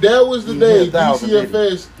 Literally, that was the day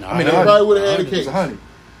DCFS. I mean, they probably would have had a case. 100.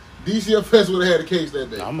 DCFS would have had a case that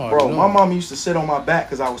day. Bro, my mom used to sit on my back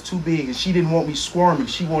because I was too big and she didn't want me squirming.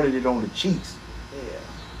 She wanted it on the cheeks.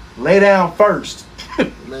 Yeah. Lay down first.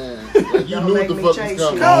 Man, like you knew what the fuck was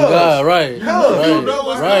coming. God, right. You know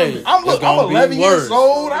what's coming. I'm 11 years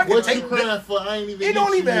old. I can what take you crying for? I ain't even. It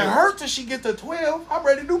don't even hurt till she get to 12. I'm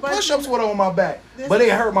ready to do push-ups with her on my back, but it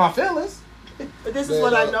hurt my feelings. But this is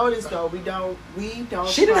what I noticed though. We don't.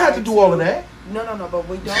 She didn't have to do all of that. No. But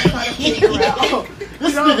we don't try to figure out.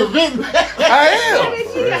 This nigga been. I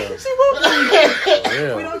am. She won't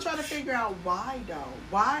be. We don't try to figure out why though.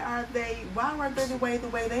 Why weren't they the way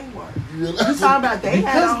they were? You talking about they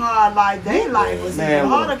had a hard life. Their life was even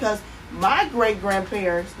harder because my great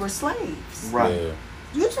grandparents were slaves. Right.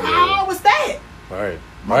 How was that? Right.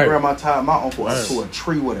 My grandma tied my uncle up to a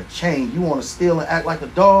tree with a chain. You want to steal and act like a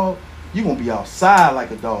dog? You gonna be outside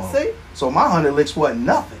like a dog. See? So my 100 licks wasn't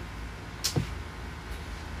nothing.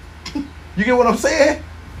 You get what I'm saying?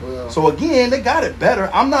 Well, so again, they got it better.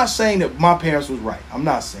 I'm not saying that my parents was right. I'm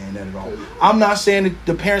not saying that at all. I'm not saying that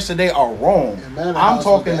the parents today are wrong. I'm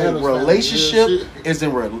talking that relationship is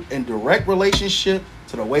in direct relationship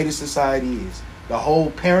to the way the society is. The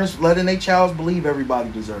whole parents letting their child believe everybody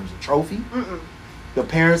deserves a trophy. The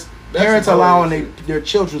parents allowing their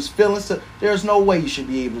children's feelings to. There's no way you should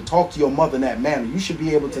be able to talk to your mother in that manner. You should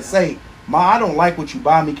be able to say, "Ma, I don't like what you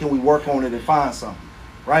buy me. Can we work on it and find something?"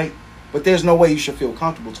 Right? But there's no way you should feel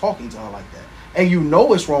comfortable talking to her like that. And you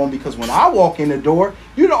know it's wrong because when I walk in the door,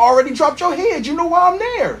 you'd already dropped your head. You know why I'm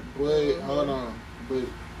there. Wait, hold on. But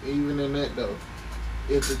even in that though,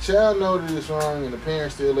 if the child knows that it's wrong and the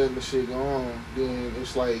parents still letting the shit go on, then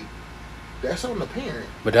it's like that's on the parent.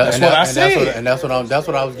 But that's what I said. That's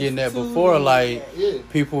what I was getting at before. Like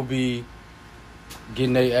people be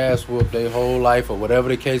getting their ass whooped their whole life or whatever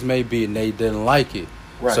the case may be, and they didn't like it.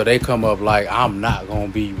 Right. So they come up like, I'm not going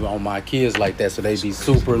to be on my kids like that. So they be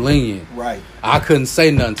super lenient. Right. I couldn't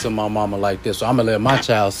say nothing to my mama like this. So I'm going to let my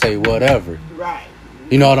child say whatever. Right.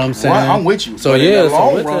 You know what I'm saying? Right, I'm with you. So but yeah, in the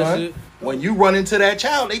long run, when you run into that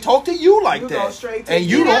child, they talk to you like that. Go straight to and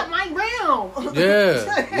you don't. my realm.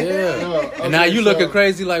 Yeah. And now you looking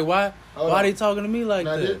crazy like, why they talking to me like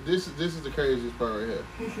that? This is the craziest part right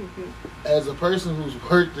here. As a person who's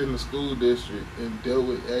worked in the school district and dealt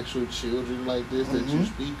with actual children like this that you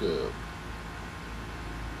speak of,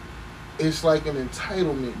 it's like an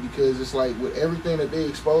entitlement because it's like with everything that they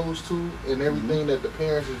exposed to and everything that the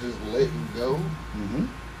parents are just letting go,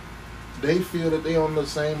 they feel that they on the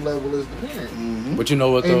same level as the parent. But you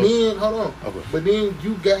know what though? And then hold on. Okay. But then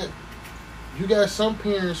you got some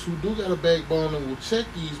parents who do got a backbone and will check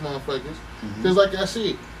these motherfuckers. Because like I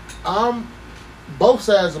said, I'm both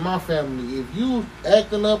sides of my family. If you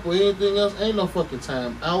acting up or anything else, ain't no fucking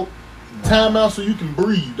time out. Time out so you can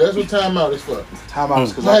breathe. That's what time out is for. Time out is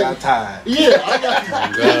because I got tired. Yeah, I got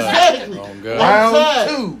exactly. Round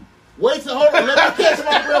 2. Wait till hold on. Let me catch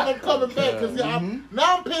my breath. I'm coming back because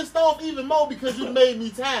now I'm pissed off even more because you made me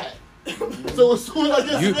tired. So as soon as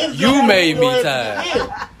I get you made me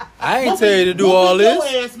tired. I ain't tell you to do all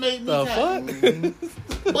this. Your ass made me tired.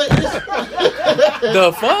 Fuck? But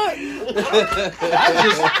The fuck?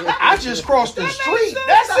 I just crossed the street.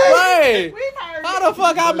 That's it. Right. How the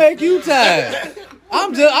fuck I make you tired?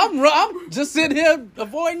 I'm just sitting here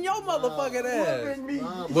avoiding your motherfucking ass.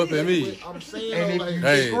 Whooping me. I'm saying, And if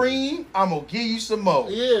like, you scream, I'm gonna give you some more.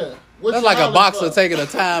 yeah. That's like a boxer taking a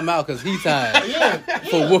time out because he tired Yeah.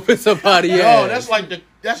 for whooping somebody Yo, ass.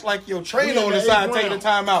 that's like your trainer Yeah, on the eight side round. taking a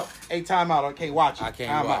time out. Hey, time out. I can't watch it. I can't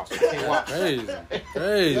time watch out. it. I can't watch it.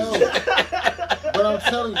 Crazy. No. But I'm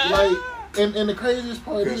telling you, like, and the craziest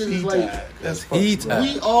part is like, That's He fucking tired.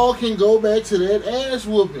 we all can go back to that ass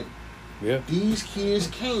whooping. Yeah. These kids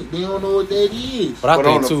can't. They don't know what that is. But I But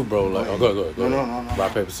think on the- too, bro. Like, go ahead. No.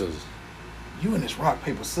 Rock, paper, scissors. You in this rock,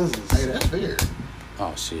 paper, scissors. Hey, that's fair.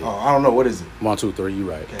 Oh shit. Oh, I don't know. What is it? 1, 2, 3. You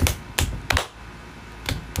right. Okay.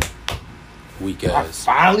 Weak I ass.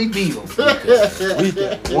 finally beat him.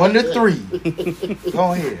 1-3.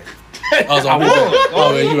 Go ahead. Oh, so I was.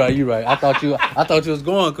 Oh, yeah, you right. I thought you was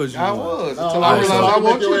going because you. I was until Oh, I realized so- I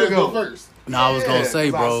want you to go. first. No, I was gonna Yeah,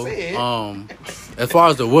 say, 'cause I bro. said- As far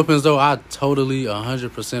as the whoopings though, I totally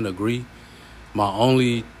 100% agree. My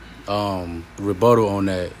only rebuttal on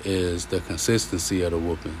that is the consistency of the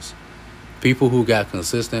whoopings. People who got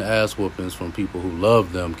consistent ass whoopings from people who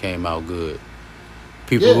loved them came out good.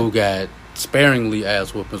 People Yeah. who got sparingly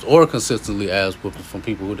ass whoopings or consistently ass whoopings from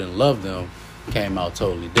people who didn't love them came out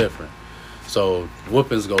totally different. So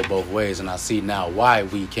whoopings go both ways, and I see now why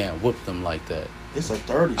we can't whoop them like that. It's a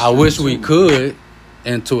 30. I wish we could,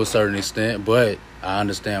 and to a certain extent, but I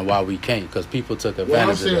understand why we can't, because people took What I'm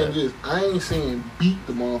advantage saying of that. is, I ain't saying beat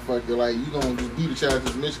the motherfucker. Like, you gonna just beat the child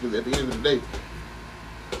to submission, because at the end of the day,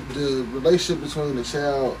 the relationship between the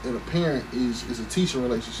child and a parent is a teaching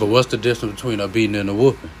relationship. But what's the difference between a beating and a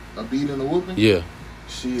whooping? A beating and a whooping? Yeah,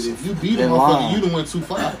 Shit, if you beat a Thin motherfucker, line. you done went too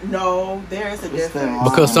far. No, there is a It's difference. thin line.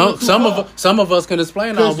 because some of us can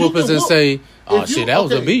explain our 'Cause you whoopings can and whoop. say, "Oh If you- shit, that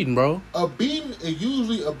was a okay. beating, bro." A beating,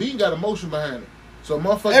 a beating got emotion behind it. So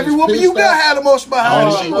motherfucker, Every woman you got had emotion behind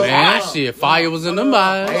Oh, it. She was man, hot. shit, fire was in the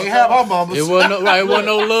eyes. Ain't have her mama. It wasn't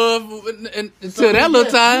no love until that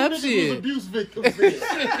little time. Shit. Abuse victims.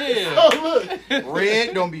 So look,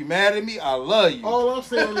 Red, don't be mad at me. I love you. all I'm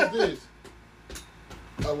saying is this.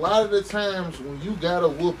 A lot of the times when you got a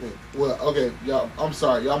whooping, well, okay, y'all, I'm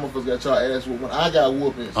sorry, y'all motherfuckers got y'all ass whooped. When I got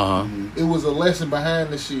whoopings, it was a lesson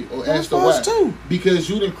behind the shit, or as to why. too. Because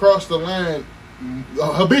you didn't cross the line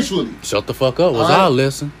habitually. Shut the fuck up. Was All right. our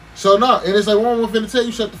lesson? So no, and it's like one more finna tell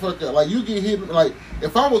you shut the fuck up. Like you get hit, like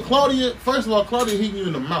if I'm with Claudia, first of all, Claudia hitting you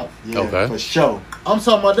in the mouth. Yeah, Okay. for sure. I'm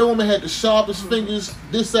talking about that woman had the sharpest fingers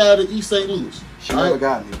this side of East St. Louis. She All never right?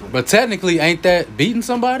 got me. But technically, ain't that beating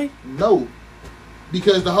somebody? No,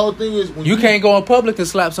 because the whole thing is when You can't go in public and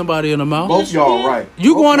slap somebody in the mouth. Both y'all right.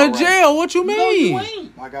 You Both going to y'all right. jail? What you No, mean? you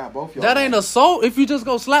ain't. My God, both y'all. That ain't right. assault if you just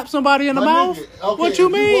go slap somebody in the My mouth. nigga, okay, What you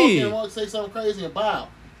if mean? You walk in and say something crazy and bow.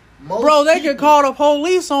 Most Bro, they people- can call the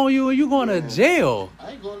police on you and you going to jail.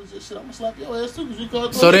 I ain't going to just shit. I'm gonna slap your ass too because you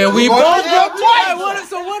called. So then we going both to jail go twice.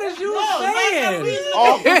 So what is you No, saying?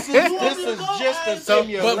 Officers, this is just a So,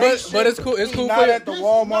 simulation. but it's cool. It's He's cool not for at the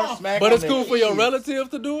Walmart smack. but it's on cool the for your head.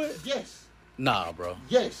 relative to do it. Yes, Nah, bro.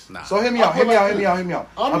 yes. Nah. So hear me out. Hear me out. Hear me out. Hear me out.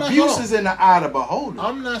 I'm not- Abuse hold on. is in the eye of the beholder.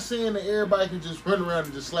 I'm not saying that everybody can just run around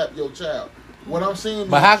and just slap your child. What I'm saying,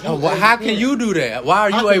 But is how you as a how can parent- you do that? Why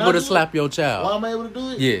are How you can I able do to it? slap your Why child? am I able to do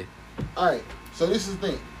it? Yeah. All right. So this is the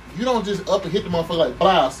thing. You don't just up and hit the motherfucker like,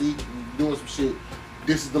 blah, see, you doing some shit.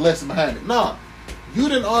 This is the lesson behind it. Nah. You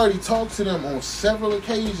done already talked to them on several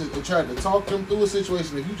occasions and tried to talk them through a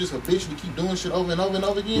situation. If you just habitually keep doing shit over and over and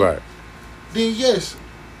over again, Right. then yes,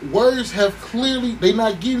 words have clearly, they're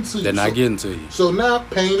not getting to you. They're not So- getting to you. So now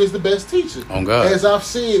pain is the best teacher. On God. As I've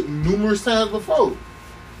said numerous times before.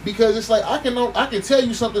 Because it's like I can tell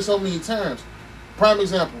you something so many times. Prime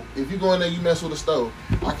example, if you go in there, you mess with a stove.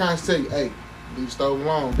 I can't tell you, hey, leave the stove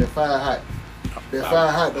alone. That fire hot. That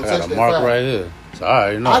fire hot. Don't I touch got a that mark fire. right here. So, all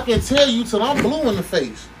right, I no. can tell you till I'm blue in the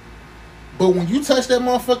face. But when you touch that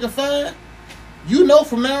motherfucking fire, you know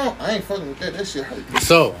from now on, I ain't fucking with that. That shit hurt.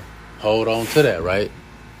 So, hold on to that, right?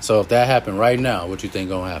 So, if that happened right now, what you think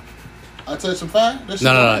gonna happen? I touch some fire? That shit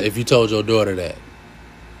No. hurt. If you told your daughter that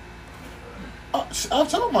I've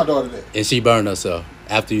told my daughter that. and she burned herself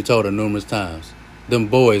after you told her numerous times, them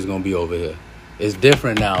boys gonna be over here. It's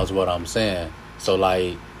different now, is what I'm saying. So,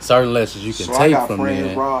 like, certain lessons you can So I take got from friends,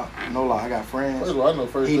 them. bro. No lie, I got friends. First of all, I know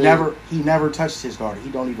first He grade. never touched his daughter. He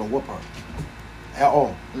don't even whoop her at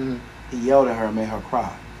all. Mhm. He yelled at her and made her cry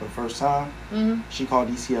for the first time. Mhm. She called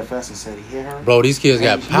DCFS and said he hit her. Bro, these kids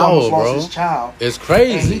got And he almost power, lost bro. his child. It's And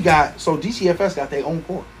crazy. he got DCFS got their own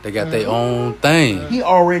court. They got their own thing. He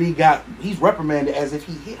already got. He's reprimanded as if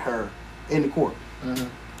he hit her in the court. Mm-hmm.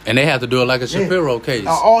 And they have to do it like a Shapiro case.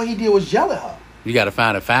 All he did was yell at her. You got to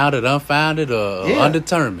find it founded, unfounded, or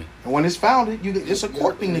undetermined. And when it's founded, it's a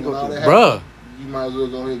court thing to go through. Bruh. You might as well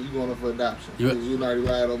go ahead. You going up for adoption because you already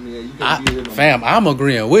lied on me. And you can't be here no fam, I'm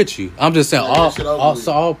agreeing with you. I'm just saying like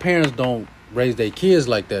all parents don't raise their kids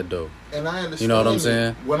like that though. And I understand. You know what I'm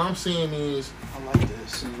saying? What I'm saying is, I like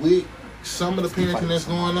this. With some of the parenting that's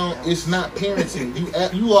going on, it's not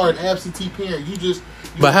parenting. You are an absentee parent.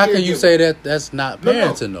 But how can you say that that's not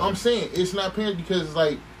parenting though? I'm saying it's not parenting because it's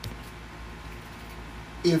like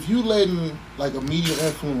if you letting like a media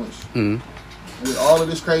influence with all of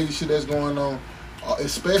this crazy shit that's going on,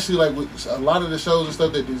 especially like with a lot of the shows and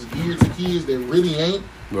stuff that is geared to kids that really ain't.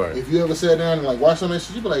 Right. If you ever sat down and like watch some of that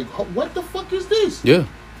shit, you be like, what the fuck is this? Yeah.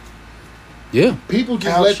 Yeah. People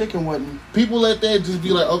just people let that just be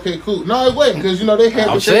like, okay, cool. No, it wasn't because they had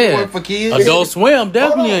I'm the saying, for kids. Adult Swim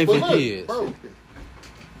definitely ain't for kids. Bro,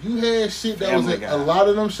 you had shit that was in a lot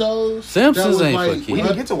of them shows. Simpsons that was ain't like, for kids. We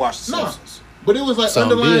didn't get to watch the Simpsons. But it was like Some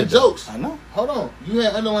underlying did, jokes. I know. Hold on. You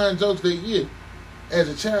had underlying jokes that as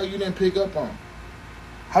a child you didn't pick up on.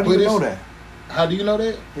 How do you know that? How do you know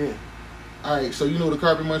that? Yeah. Alright, so you know what the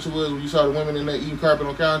carpet muncher was when you saw the women in there eating carpet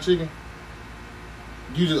on cow and chicken?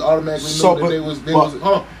 You just automatically knew they was hold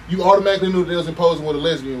on. You automatically knew that they was imposing what a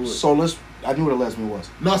lesbian was. So I knew what a lesbian was.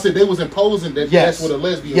 No, I said they was imposing that's what a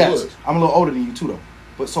lesbian was. I'm a little older than you too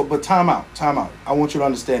though. But time out. I want you to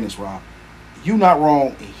understand this, Rob. You not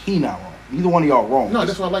wrong and he not wrong. Neither one of y'all wrong. No,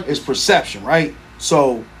 that's what I like. It's perception, right?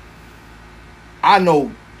 So I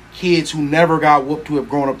know kids who never got whooped who have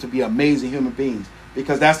grown up to be amazing human beings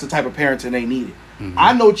because that's the type of parenting they needed. Mm-hmm.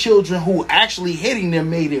 I know children who actually hitting them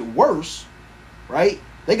made it worse, right?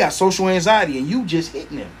 They got social anxiety and you just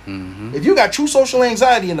hitting them. Mm-hmm. If you got true social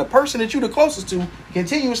anxiety and the person that you the closest to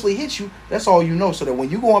continuously hits you, that's all you know. So that when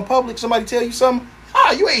you go in public, somebody tell you something,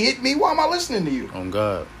 you ain't hit me. Why am I listening to you? Oh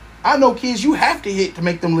God. I know kids you have to hit to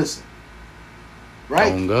make them listen.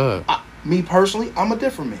 Right? Oh God. Me personally, I'm a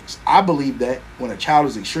different mix. I believe that when a child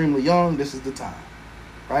is extremely young, this is the time.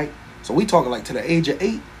 Right? So we talking like to the age of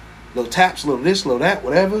 8, little taps, little this, little that,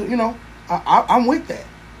 whatever, I'm with that.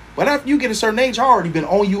 But after you get a certain age, I already been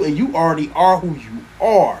on you and you already are who you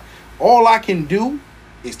are. All I can do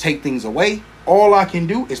is take things away. All I can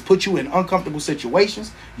do is put you in uncomfortable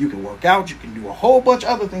situations. You can work out. You can do a whole bunch of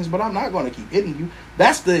other things, but I'm not going to keep hitting you.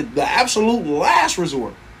 That's the absolute last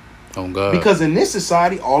resort. Oh God. Because in this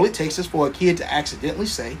society, all it takes is for a kid to accidentally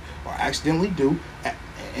say or accidentally do,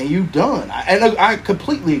 and you done. I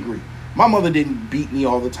completely agree. My mother didn't beat me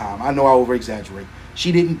all the time. I know I over-exaggerate.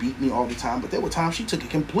 She didn't beat me all the time, but there were times she took it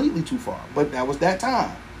completely too far. But that was that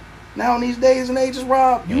time. Now in these days and ages,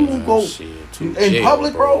 Rob, you go in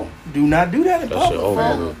public, bro. Do not do that in public,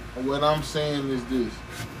 bro. What I'm saying is this.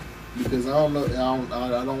 Because I don't know,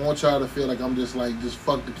 I don't want y'all to feel like I'm just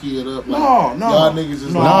fuck the kid up. Like, y'all niggas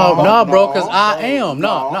is no, bro. Because I am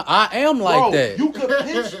like that.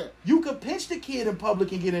 You could pinch the kid in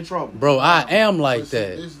public and get in trouble, bro. I am like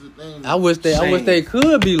that. This is the thing. I wish they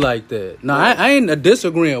could be like that. No, I ain't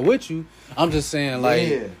disagreeing with you. I'm just saying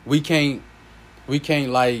we can't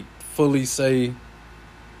like fully say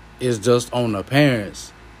it's just on the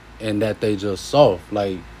parents and that they just soft.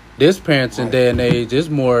 Like this parenting day and age is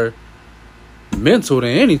more mental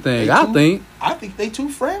than anything. I think they too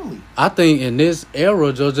friendly. I think in this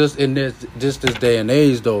era, just in this day and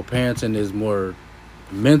age, though, parenting is more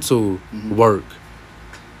mental work.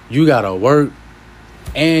 You gotta work,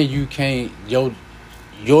 and you can't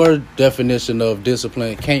your definition of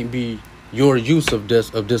discipline can't be your use of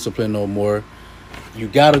discipline no more. You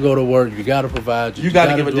gotta go to work. You gotta provide. You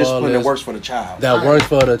gotta give a discipline that works for the child. That works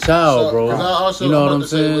for the child, bro. You know what I'm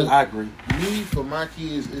saying? I agree. Me, for my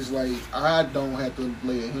kids, is like I don't have to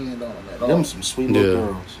lay a hand on them at all. Them some sweet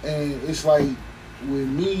little girls. And it's like with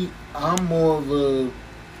me, I'm more of a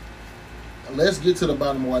let's get to the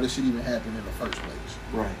bottom of why this shit even happened in the first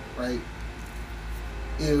place. Right.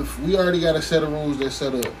 If we already got a set of rules that's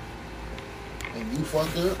set up, and you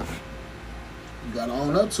fucked up, you gotta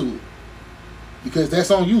own up to it. Because that's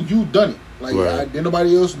on you. You done it. Like, didn't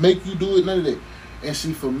nobody else make you do it, none of that. And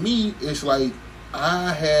see, for me, it's like,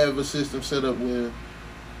 I have a system set up where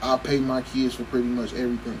I pay my kids for pretty much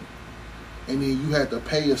everything. And then you have to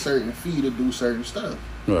pay a certain fee to do certain stuff.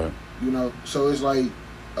 Right. So it's like,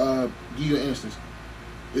 give you an instance.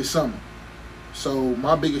 It's summer. So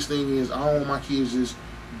my biggest thing is, I don't want my kids just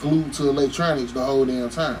glued to electronics the whole damn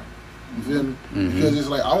time. You feel me? Mm-hmm. Because it's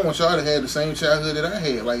like, I want y'all to have the same childhood that I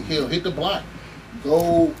had. Like, hell, hit the block.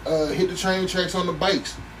 Go hit the train tracks on the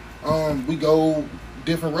bikes. We go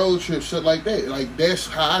different road trips, shit like that. Like, that's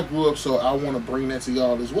how I grew up, so I want to bring that to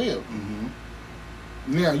y'all as well. Mm-hmm.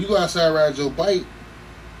 Now you go outside ride your bike,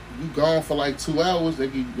 you gone for like 2 hours, they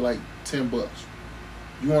give you like $10.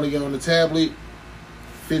 You want to get on the tablet,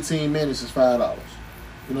 15 minutes is $5.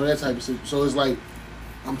 You know, that type of situation. So it's like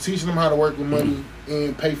I'm teaching them how to work with money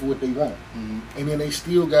and pay for what they want. And then they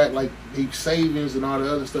still got like their savings and all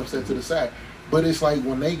the other stuff set to the side. But it's like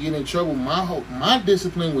when they get in trouble, my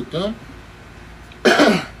discipline with them,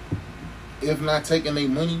 if not taking their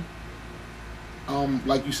money,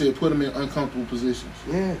 like you said, put them in uncomfortable positions.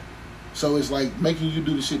 Yeah. So it's like making you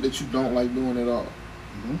do the shit that you don't like doing at all.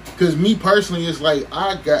 Because me personally, it's like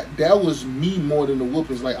that was me more than the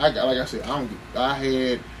whoopings. Like I said, I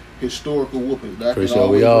had historical whoopings. That pretty sure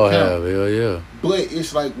we all have. Hell yeah. But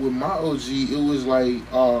it's like with my OG, it was like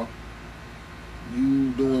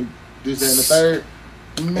you doing this, that, and the third.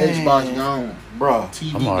 Xbox gone, bro.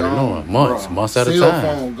 TV I'm already gone, knowing months at a cell time.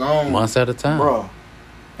 phone gone, months at a time, bro.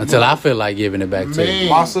 Until I feel like giving it back to you.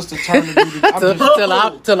 My sister turned to do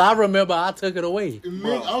the till I remember I took it away.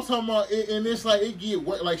 Nigga, I'm talking about it, and it's like it get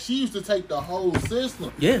work. Like she used to take the whole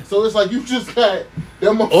system. Yeah. So it's like you just got that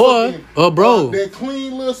motherfucking or bro, that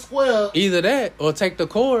clean little square. Either that or take the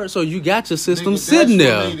cord, so you got your system sitting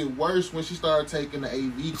there. What made it worse when she started taking the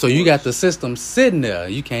AV. So you got the system sitting there.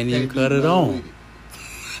 You can't even cut it on.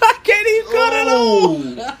 I can't even cut it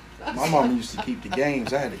on. My mama used to keep the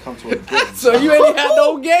games. I had to come to her game. So you ain't had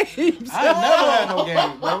no games. I never had no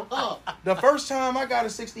games, bro. The first time I got a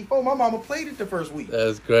 64, my mama played it the first week.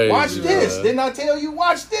 That's crazy. Watch this. Didn't I tell you?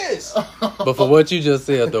 Watch this. But for what you just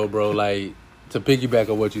said, though, bro, like, to piggyback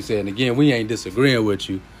on what you said, and again, we ain't disagreeing with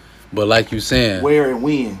you, but like you saying. Where and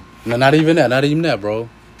when. No, not even that, bro.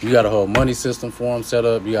 You got a whole money system for them set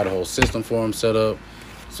up. You got a whole system for them set up.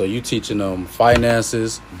 So you teaching them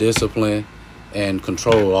finances, discipline, and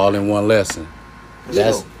control all in one lesson.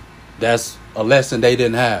 That's a lesson they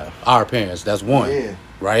didn't have. Our parents. That's one,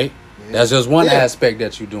 right? Yeah. That's just one aspect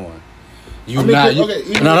that you're doing. Hold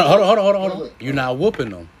on. You're not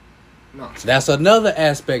whooping them. No. So that's another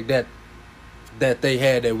aspect that they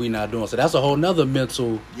had that we not doing. So that's a whole nother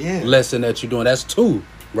mental lesson that you're doing. That's two,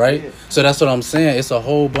 right? Yeah. So that's what I'm saying. It's a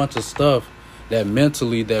whole bunch of stuff that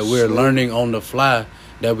mentally that we're learning on the fly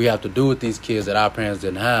that we have to do with these kids that our parents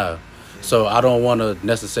didn't have. So I don't want to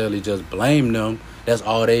necessarily just blame them. That's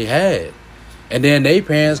all they had. And then they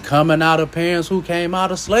parents coming out of parents who came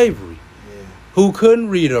out of slavery, who couldn't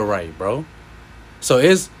read or write, bro. So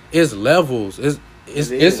it's levels.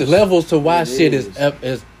 It's levels to why shit is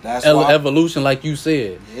evolution, like you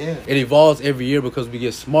said. Yeah. It evolves every year because we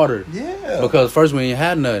get smarter. Yeah. Because first we ain't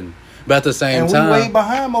had nothing. But at the same time, we way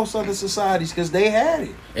behind most other societies because they had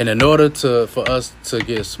it. And in order for us to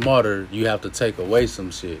get smarter, you have to take away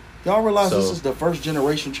some shit. Y'all realize this is the first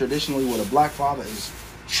generation traditionally where the black father is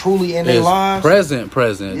truly in their lives? Present,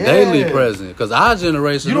 daily present. Because our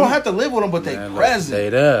generation, you don't have to live with them, but they present.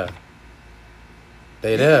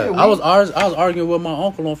 They there. I was arguing with my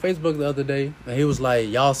uncle on Facebook the other day, and he was like,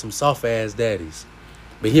 "Y'all some soft ass daddies,"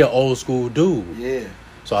 but he an old school dude. Yeah.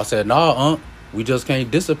 So I said, "Nah, Unc. We just can't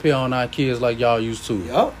disappear on our kids like y'all used to.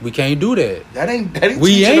 Yep. We can't do that. That ain't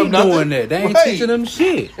we ain't doing that. They ain't teaching them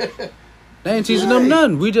shit. They ain't teaching them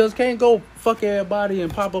nothing. We just can't go fuck everybody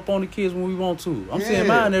and pop up on the kids when we want to. I'm seeing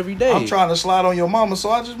mine every day. I'm trying to slide on your mama, so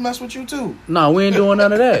I just mess with you too. Nah, we ain't doing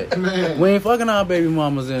none of that. We ain't fucking our baby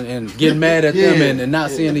mamas and getting mad at them and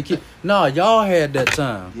not seeing the kids. Nah, y'all had that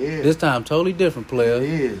time. Yeah. This time totally different, player. It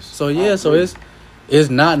is. So it's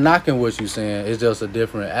not knocking what you saying. It's just a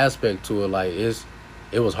different aspect to it. Like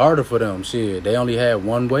it was harder for them. Shit, they only had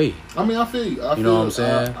one way. I mean, I feel you. You know what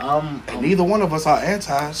I'm saying? Neither one of us are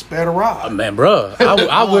anti-spare the rod. Man, bro,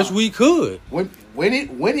 I wish we could. When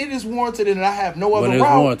it is warranted and I have no other route. When it's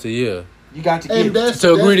warranted, yeah. You got to get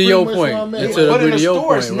to agree to your point. To agree to your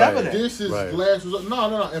point, right? This is glass.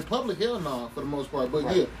 No. In public, hell no, for the most part.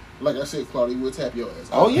 But yeah, like I said, Claudia, we'll tap your ass.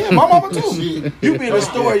 Oh yeah, my mama too. You be in the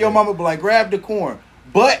store, your mama be like, grab the corn,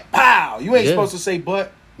 but pow. You ain't supposed to say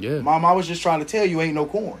but. Yeah. Mom, I was just trying to tell you ain't no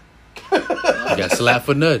corn. You got slapped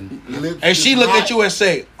for nothing. And she look at you and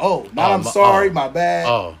say, "Oh, I'm sorry, my bad."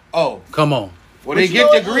 Oh, come on. Well, they get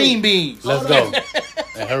the green beans. Let's go.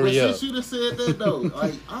 And hurry up. Since you done said that though,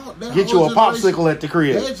 like get you a popsicle at the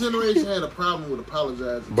crib. That generation had a problem with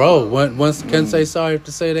apologizing. Bro, once can say sorry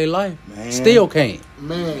to save their life, still can't.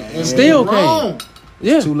 Man, still can't.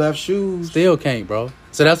 Yeah, two left shoes. Still can't, bro.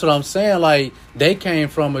 So that's what I'm saying. Like they came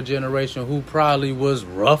from a generation who probably was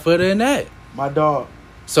rougher than that. My dog.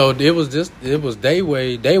 So it was their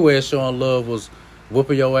way. Their way of showing love was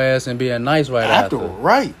whooping your ass and being nice after.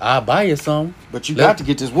 Right. I'll buy you some. But you got to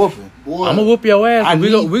get this whooping. I'm gonna whoop your ass.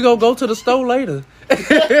 We go to the store later.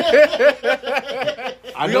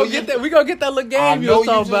 I We gonna get that little game you was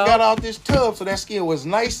talking about. Got out this tub, so that skin was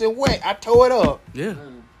nice and wet. I tore it up. Yeah.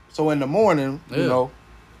 So in the morning, you know.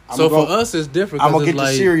 For us, it's different. I'm gonna get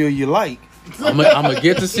the cereal you like. I'm gonna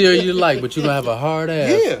get the cereal you like, but you gonna have a hard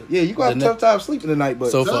ass. Yeah, you gonna have a tough time sleeping tonight.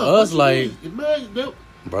 But so for us, like,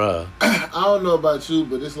 bruh, I don't know about you,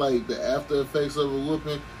 but it's like the after effects of a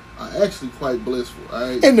whooping are actually quite blissful.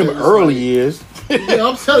 Right? In them early years, yeah,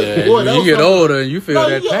 I'm telling you, boy, you get older and you feel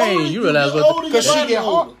that pain. You realize what because she get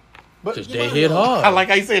hard. But they hit hard. I like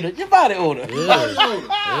how you said it. Your body older.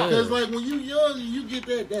 Because like when you young, you get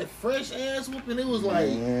that fresh ass whooping. It was like,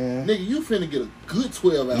 nigga, you finna get a good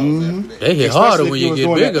 12 hours after that. They hit harder when you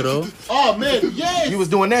get bigger though. Oh man, yes. You was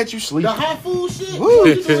doing that, you sleep. The hot food shit. Woo.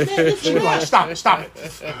 You doing that? She was like, stop it.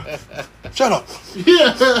 Shut up.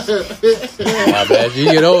 Yeah. My bad. You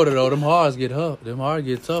get older though, them hearts get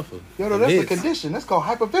tougher. Yo, that's a condition. That's called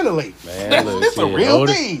hyperventilate. Man, that's a real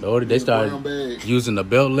thing. They started using the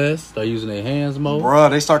belt less. Start using their hands more. Bruh,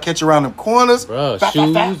 they start catching around them corners. Bruh,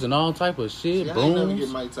 shoes and all type of shit. See, I booms. never get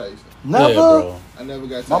Mike Tyson. Never? Yeah, bro. I never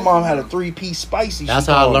got Tyson. My mom had a 3-piece spicy. That's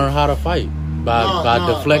how I learned how to fight. By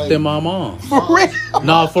deflecting my mom. For real?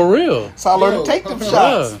 No, for real. So I learned to take them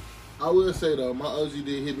shots. I will say though, my OG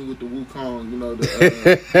did hit me with the Wukong, you know,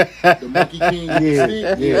 the Monkey King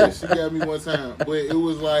stick. Yeah, she got me one time. But it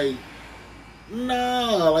was like,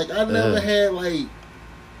 nah, like I never had like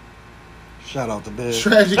shout out to Bed.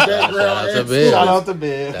 Tragic background. Shout out to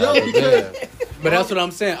Bed. But that's what I'm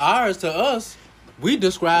saying. Ours to us, we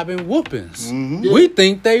describing whoopings. Mm-hmm. We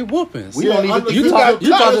think they whoopings. We don't even. You talk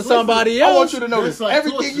to somebody else. I want you to know this. Like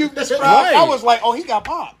everything you described, right. I was like, oh, he got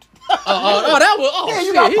popped. That was yeah,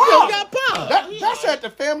 you shit. got popped. That's at the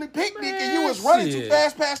family picnic, and you was running too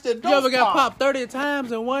fast past the door. You ever got popped 30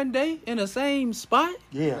 times in one day in the same spot?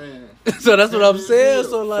 Yeah. So that's what I'm saying.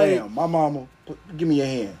 So like, fam, my mama, give me your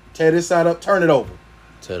hand. Tear this side up. Turn it over.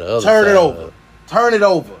 To the other Turn side it over. Turn it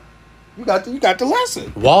over. You got the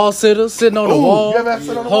lesson. Wall sitters sitting on the wall, you ever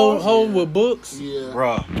sit on the wall? home with books,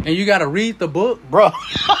 bruh. And you gotta read the book, bruh.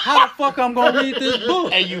 How the fuck I'm gonna read this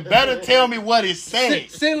book? And you better tell me what it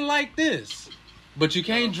says. Sitting like this, but you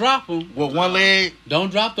can't drop them. With one leg,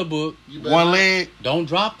 don't drop the book. One leg, don't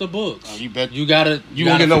drop the books. You bet. You gotta. You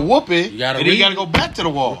gonna get no whooping. You gotta. And then you gotta go back to the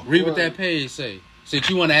wall. Read what that page say. Since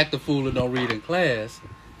you want to act the fool and don't read in class,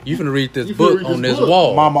 you finna read this book on this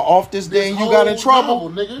wall. Mama off this day and you got in trouble.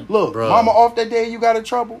 Nigga. Look, bruh. Mama off that day and you got in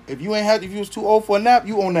trouble. If you was too old for a nap,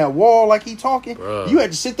 you on that wall like he talking. Bruh. You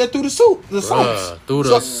had to sit there through the soap. Through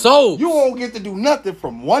the soap. You won't get to do nothing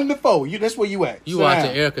from 1 to 4. That's where you at. You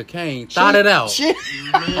watching Erica Kane thought it out Shit.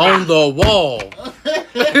 on the wall.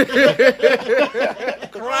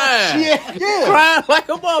 Crying. Yeah. Crying like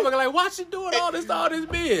a motherfucker. Like, why she doing all this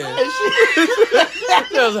being?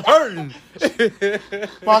 Just hurting.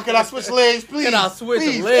 Mom, can I switch legs, please? Can I switch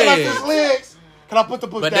legs? Can I switch legs? Can I put the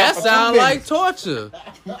book But down that for 2 sound minutes? like torture.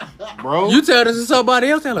 Bro. You tell this to somebody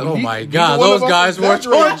else, they're like, oh my God, one those of us guys were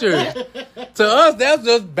exaggerating. tortured. To us, that's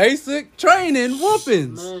just basic training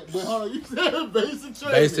whoopings. Man, but hold on, you said basic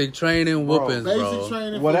training. Basic training whoopings, bro. Basic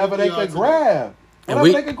training. Whatever they could grab.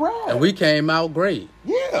 And we came out great.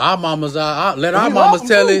 Yeah. Our mamas, let our we mamas love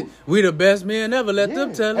tell them it. too. We the best men ever. Let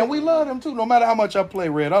them tell it. And we love them too. No matter how much I play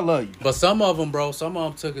Red, I love you. But some of them, bro,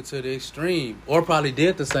 took it to the extreme, or probably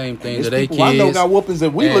did the same thing to their kids. I know got whoopings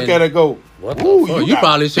that we look at it go. What the fuck? You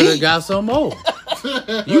probably should have got some more.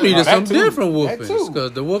 You needed some different whoopings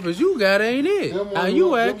because the whoopings you got ain't it. How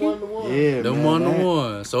you acting? Yeah, them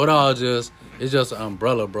 1-to-1. So it's just an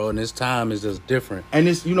umbrella, bro, and this time is just different. And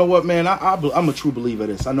this, you know what, man? I'm a true believer of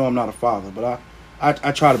this. I know I'm not a father, but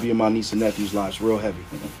I try to be in my niece and nephew's lives real heavy.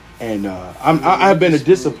 And I've been a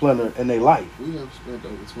discipliner in their life. We have spent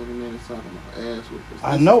over 20 minutes talking about ass whoopers.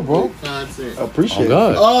 I know, bro. Content. Appreciate it.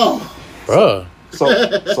 Oh, bro. So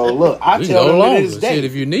look, I tell them to this day, shit,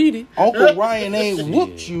 if you need it. Uncle Ryan ain't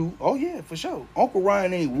whooped you. Oh yeah, for sure. Uncle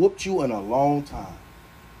Ryan ain't whooped you in a long time.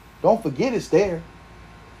 Don't forget it's there.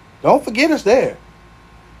 Don't forget it's there.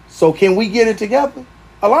 So can we get it together?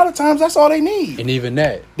 A lot of times that's all they need. And even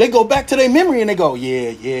that. They go back to their memory and they go,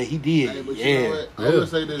 yeah, he did. Hey, but yeah. you know what? I will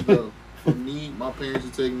say this though. For me, my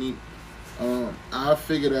parents' technique, I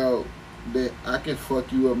figured out that I can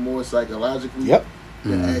fuck you up more psychologically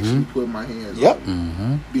than actually put my hands on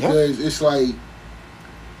you. Because it's like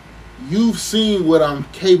you've seen what I'm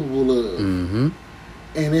capable of.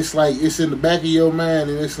 And it's like it's in the back of your mind,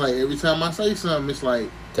 and it's like every time I say something, it's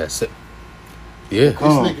like that's it. Yeah, this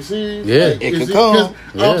nigga serious. Yeah, like, it could come.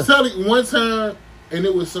 I was telling you one time, and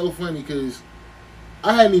it was so funny because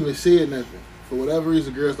I hadn't even said nothing. For whatever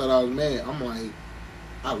reason, girls thought I was mad. I'm like,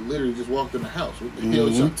 I literally just walked in the house. What the hell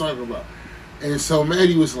y'all talking about? And so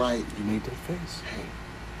Maddie was like, "You made that face." Hey,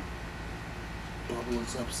 Bubba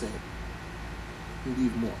is upset.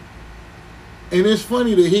 Leave more. And it's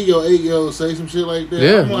funny to hear your 8-year-old say some shit like that.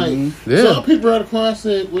 Yeah. I'm like, Yeah. so people out of the car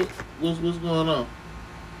said, what's going on?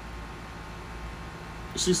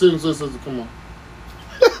 She said, sister, come on.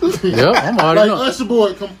 Yeah, I'm already like, know. Usher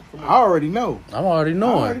boy, come on. I already know. I'm already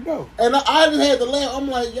knowing. I already know. And I just had to laugh. I'm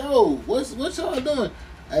like, yo, what y'all doing?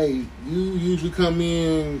 Hey, you usually come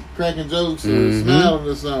in cracking jokes or smiling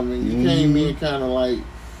or something. You came in kind of like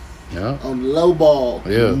on the low ball.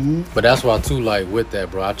 Yeah. But that's why, too, like, with that,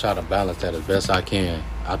 bro, I try to balance that as best I can.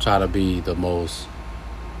 I try to be the most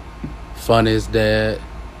funniest dad,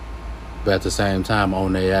 but at the same time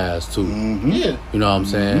on their ass, too. Yeah. You know what I'm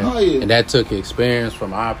saying? Oh, yeah. And that took experience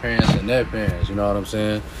from our parents and their parents. You know what I'm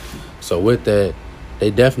saying? So with that, they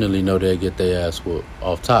definitely know they'll get their ass whooped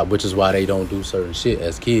off top, which is why they don't do certain shit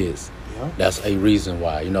as kids. Yeah. That's a reason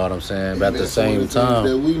why. You know what I'm saying? But at the same time,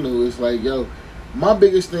 that we knew, it's like, yo, my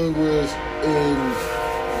biggest thing was,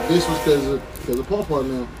 and this was because of Papa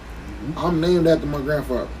now. I'm named after my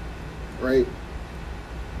grandfather, right?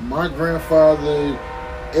 My grandfather,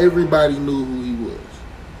 everybody knew who he was.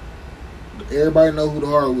 Everybody know who the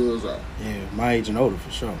Hard Wheels are. Yeah, my age and older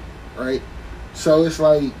for sure. Right? So it's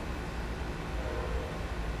like,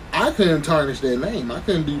 I couldn't tarnish that name. I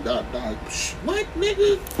couldn't do that. What,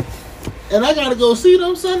 nigga? And I gotta go see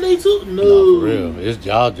them Sunday too? No. for real. It's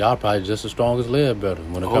y'all probably just as strong as lead better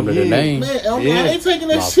when it comes to their name. Man, I ain't taking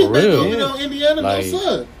that shit back over there in Indiana, like, no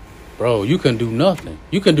sir. Bro, you couldn't do nothing.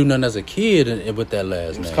 You couldn't do nothing as a kid with that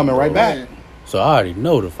last name. It's coming right back. So I already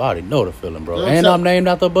know the feeling, bro. And I'm named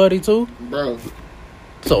after Buddy too, bro.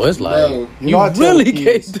 So it's like, you really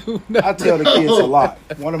can't do nothing. I tell the kids a lot.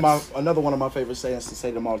 Another one of my favorite sayings to say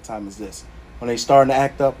to them all the time is this: when they starting to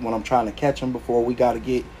act up, when I'm trying to catch them before we got to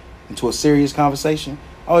get into a serious conversation,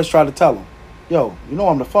 I always try to tell them, yo, you know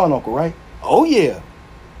I'm the fun uncle, right? Oh yeah.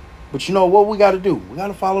 But you know what we got to do? We got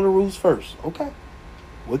to follow the rules first. Okay.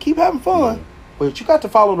 We'll keep having fun, but you got to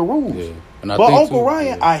follow the rules. Yeah. And but Uncle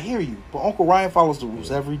Ryan, I hear you, but Uncle Ryan follows the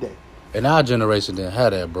rules every day. And our generation didn't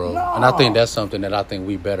have that, bro. No. And I think that's something that I think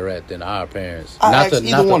we better at than our parents. Not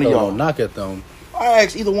to knock at them. I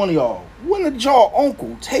ask either one of y'all, when did y'all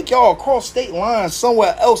uncle take y'all across state lines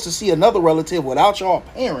somewhere else to see another relative without y'all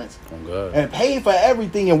parents and pay for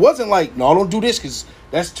everything? It wasn't like, no, don't do this because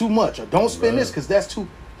that's too much, or don't spend this because that's too.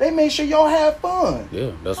 They made sure y'all have fun.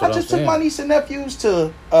 Yeah, that's what I just took my niece and nephews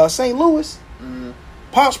to St. Louis.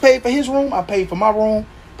 Pops paid for his room. I paid for my room.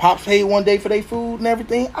 Pops paid one day for their food and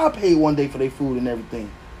everything. I paid one day for their food and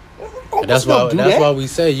everything. That's why we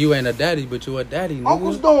say you ain't a daddy, but you a daddy, nigga.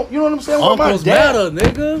 Uncles don't, you know what I'm saying? Uncles matter,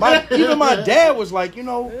 nigga. Even my dad was like, I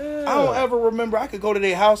don't ever remember. I could go to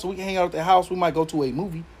their house and we can hang out at their house. We might go to a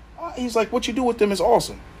movie. He's like, what you do with them is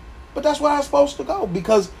awesome. But that's where I'm supposed to go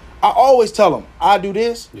because I always tell them, I do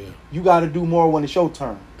this. Yeah. You got to do more when it's your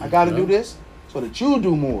turn. I got to do this so that you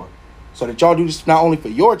do more. So that y'all do this not only for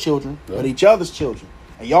your children, but each other's children.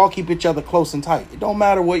 And y'all keep each other close and tight. It don't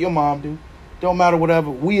matter what your mom do. It don't matter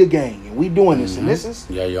whatever. We a gang and we doing this. And this is,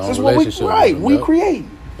 your own this is what we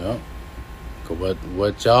creating. Yeah. Cause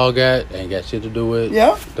what y'all got ain't got shit to do with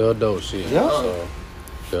the adult shit. Yeah.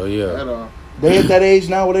 So yeah. They at that age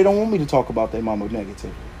now where they don't want me to talk about their mama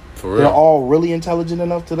negative. For real. They're all really intelligent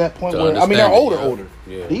enough to that point where, they're older.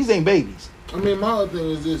 Yeah. These ain't babies. I mean, my other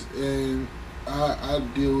thing is this, and I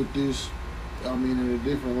deal with this, in a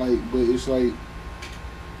different light, but it's like,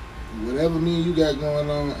 whatever me and you got going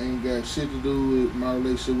on ain't got shit to do with my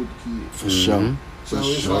relationship with the kids. For sure. So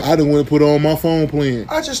it's like, I didn't want to put on my phone playing.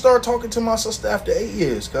 I just started talking to my sister after 8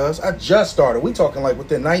 years, cuz. I just started. We talking like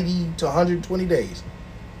within 90 to 120 days.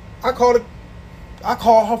 I call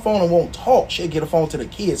her phone and won't talk. She'll get a phone to the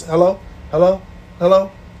kids. Hello?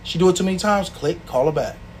 She do it too many times. Click, call her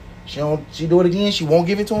back. She do it again. She won't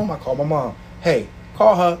give it to him. I call my mom. Hey,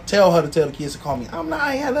 call her. Tell her to tell the kids to call me.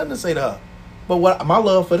 I ain't had nothing to say to her. But what my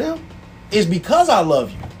love for them is because I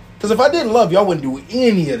love you. Because if I didn't love you, I wouldn't do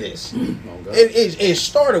any of this. It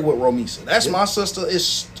started with Romisa. That's my sister. It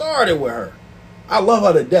started with her. I love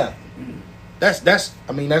her to death. That's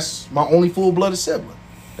my only full-blooded sibling.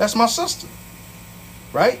 That's my sister.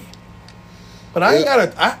 Right? But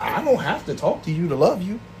I don't have to talk to you to love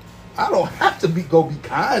you. I don't have to be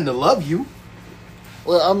kind to love you.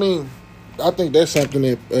 Well, I think that's something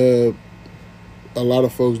that a lot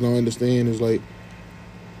of folks don't understand is like,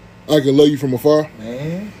 I can love you from afar.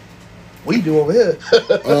 Man, we do over here.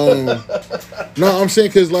 No, I'm saying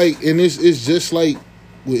because like, and it's just like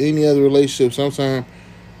with any other relationship, sometimes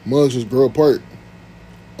mugs just grow apart.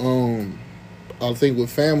 I think with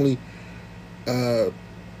family,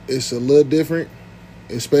 it's a little different,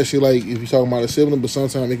 especially like if you're talking about a sibling, but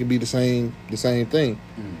sometimes it can be the same thing.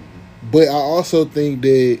 But I also think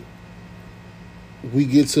that we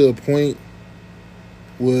get to a point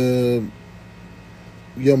where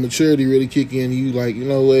your maturity really kick in. And you like, you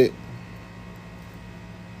know what?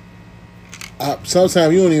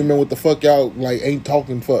 Sometimes you don't even know what the fuck y'all like ain't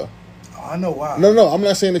talking for. Oh, I know why. No, I'm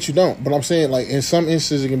not saying that you don't, but I'm saying like in some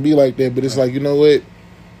instances it can be like that. But it's like, you know what?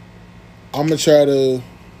 I'm gonna try to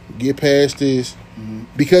get past this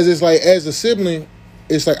because it's like as a sibling,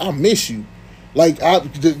 it's like I miss you. Like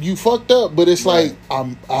you fucked up, but it's like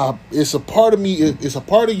it's a part of me. It's a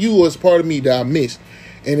part of you, or it's a part of me that I miss,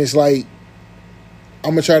 and it's like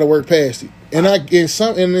I'm gonna try to work past it. And in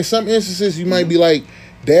some instances, you might be like,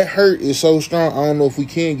 that hurt is so strong. I don't know if we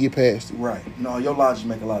can get past it. Right. No, your logic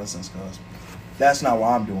make a lot of sense, cuz. That's not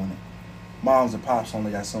why I'm doing it. Moms and pops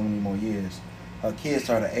only got so many more years. Her kids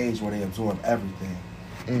are at an age where they absorb everything.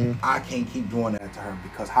 Mm-hmm. I can't keep doing that to her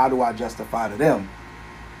because how do I justify to them?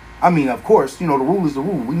 I mean, of course, the rule is the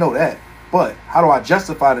rule. We know that. But how do I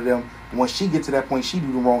justify to them when she gets to that point she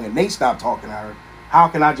do the wrong and they stop talking to her? How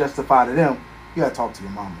can I justify to them? You gotta talk to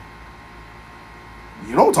your mama.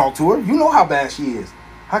 You don't talk to her. You know how bad she is.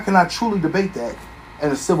 How can I truly debate that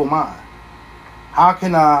in a civil mind? How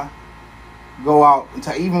can I go out and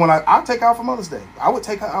even when I'll take her out for Mother's Day. I would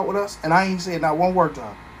take her out with us and I ain't said not one word to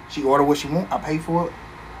her. She order what she want. I pay for it.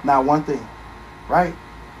 Not one thing. Right?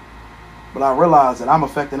 But I realize that I'm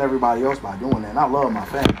affecting everybody else by doing that. And I love my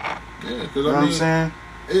family. Yeah, because you know what I'm saying?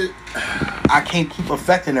 I can't keep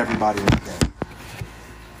affecting everybody like that.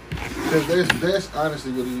 Because that's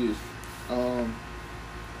honestly what it is.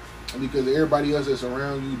 Because everybody else that's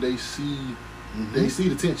around you, they see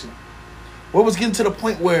the tension. What was getting to the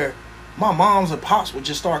point where my moms and pops would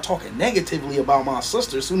just start talking negatively about my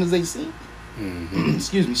sister as soon as they see me. Mm-hmm.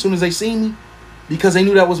 Excuse me, as soon as they see me, because they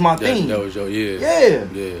knew that was my thing. That was your Yeah.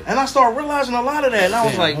 And I started realizing a lot of that, and I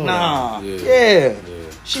was like, nah, yeah.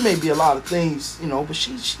 She may be a lot of things, but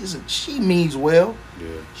she means well. Yeah.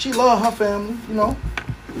 She love her family,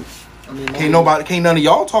 I mean, can't none of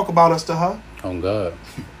y'all talk about us to her. Oh God.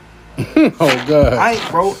 Oh God. I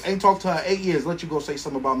ain't talked to her 8 years. Let you go say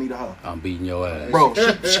something about me to her. I'm beating your ass. Bro,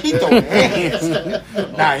 she throw hands.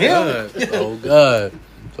 Not him. Oh God.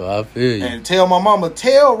 So I feel you. And tell my mama,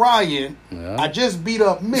 tell Ryan, I just beat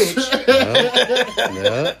up Mitch.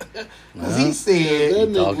 Yeah. Because he said,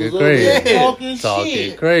 he talking crazy. Talking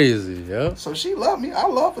shit. Crazy, yeah. So she loved me. I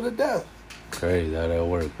love her to death. Crazy how that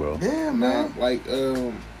work, bro. Yeah, man. Like,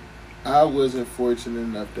 I wasn't fortunate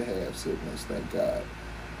enough to have siblings, thank God.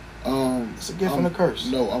 It's a gift and a curse.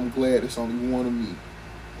 No, I'm glad it's only one of me.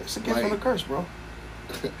 It's a gift and a curse, bro.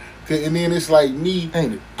 And then it's like me,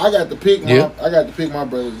 ain't it? I got to pick my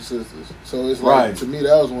brothers and sisters. So it's like to me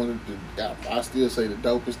that was one of the I still say the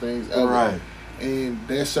dopest things ever. Right. And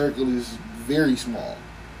that circle is very small.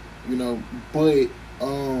 But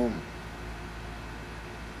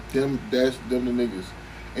them the niggas.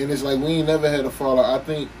 And it's like we ain't never had a fallout. I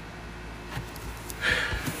think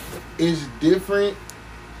it's different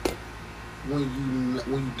when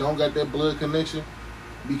you don't got that blood connection,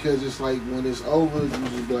 because it's like when it's over, you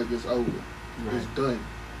just be like it's over, it's done.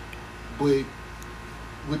 But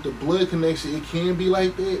with the blood connection, it can be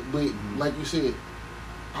like that. But like you said,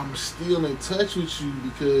 I'm still in touch with you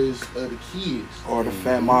because of the kids or the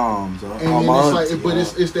fat moms, or and then it's like, but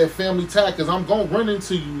it's that family tie, because I'm gonna run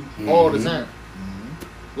into you all the time.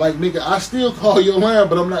 Like, nigga, I still call your line,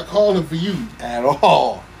 but I'm not calling for you at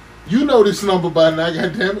all. You know this number by now,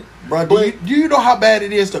 goddammit. Bro, do you know how bad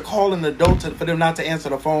it is to call an adult for them not to answer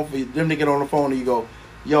the phone, for them to get on the phone and you go,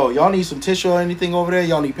 yo, y'all need some tissue or anything over there?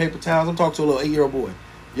 Y'all need paper towels? I'm talking to a little 8-year-old boy.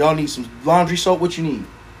 Y'all need some laundry soap? What you need?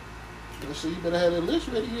 So you better have that list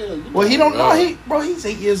ready. Well, he don't know. He's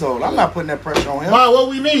 8 years old. I'm not putting that pressure on him. Mom, what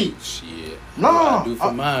we need? Shit. No. I do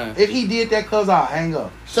for mine. If he did that, cuz I'll hang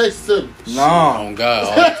up. Say something. No. On God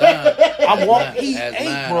all the time. I'm walking. He's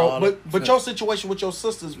 8, bro. But your situation with your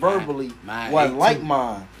sisters verbally wasn't like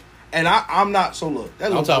mine. And I'm not. So look,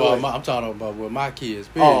 I'm talking about with my kids.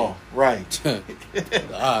 Period. Oh, right.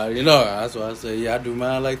 That's why I say, I do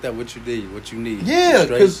mine like that. What you need. Yeah,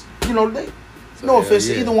 because they. No offense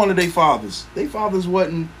to either one of their fathers. Their fathers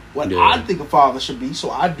wasn't what I think a father should be, so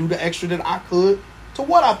I do the extra that I could to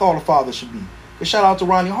what I thought a father should be. But shout out to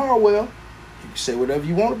Ronnie Harwell. You can say whatever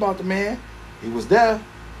you want about the man. He was there.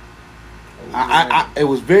 It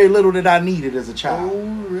was very little that I needed as a child.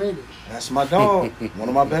 Already. That's my dog. One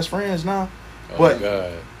of my best friends now.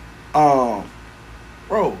 God.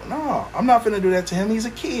 Bro, no, I'm not finna do that to him. He's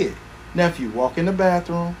a kid. Nephew, walk in the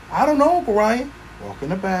bathroom. I don't know, Uncle Ryan. Walk in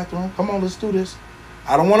the bathroom. Come on, let's do this.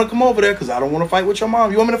 I don't want to come over there because I don't want to fight with your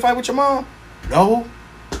mom. You want me to fight with your mom? No.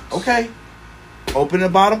 Okay. Open the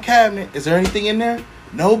bottom cabinet. Is there anything in there?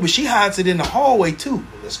 No, but she hides it in the hallway too.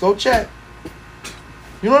 Let's go check.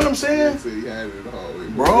 You know what I'm saying? So you had it in the hallway.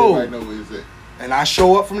 Bro. I know where it's at. And I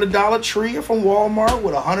show up from the Dollar Tree or from Walmart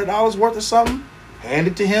with $100 worth of something, hand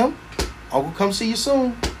it to him. Uncle, come see you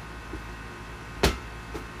soon.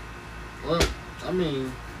 Well, I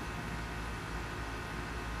mean,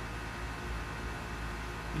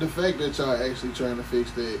 the fact that y'all actually trying to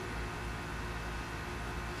fix that,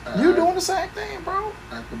 You doing the same thing, bro.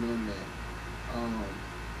 I commend that.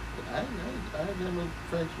 I ain't got no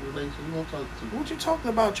fractured relations. You won't talk to. What you talking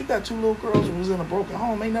about? You got 2 little girls who was in a broken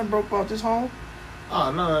home. Ain't nothing broke about this home.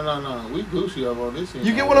 Oh, no. We Gucci up on this.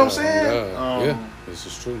 You get what I'm saying? Yeah, this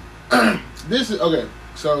is true. This is okay.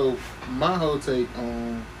 So my whole take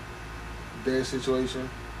on their situation,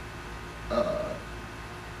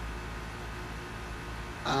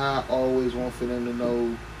 I always want for them to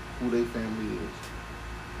know who their family is.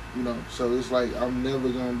 You know, so it's like I'm never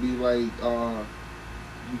gonna be like,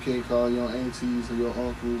 you can't call your aunties or your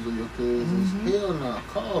uncles or your cousins. Mm-hmm. Hell no,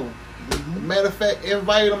 call them. Matter of fact,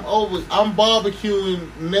 invite them over. I'm barbecuing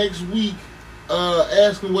next week.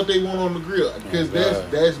 Asking what they want on the grill, because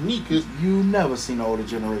that's me. Cause you never seen the older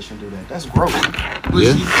generation do that. That's gross. But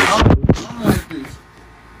Yeah. see, I'm like this.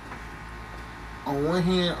 On one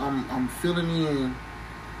hand, I'm filling in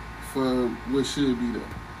for what should be there,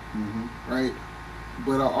 right?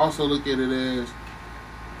 But I also look at it as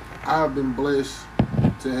I've been blessed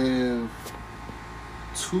to have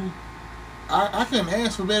 2. I can't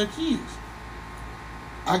ask for better kids.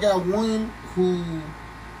 I got one who.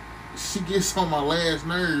 She gets on my last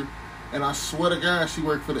nerve, and I swear to God, she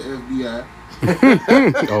worked for the FBI.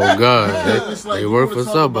 Oh God, It's like, they work you for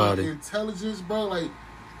talk somebody. about intelligence, bro. Like,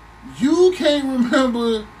 you can't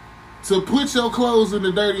remember to put your clothes in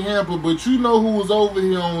the dirty hamper, but you know who was over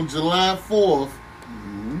here on July 4th,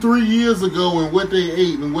 3 years ago, and what they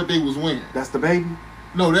ate and what they was wearing. That's the baby.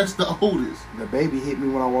 No, that's the oldest. The baby hit me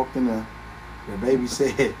when I walked in the baby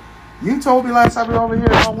said, "You told me last time we were over here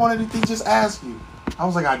if I wanted anything, just ask you." I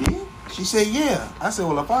was like, "I did?" She said, "Yeah." I said,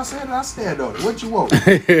 "Well, if I said it, I stand on it. What you want?"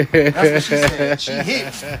 That's what she said. She hit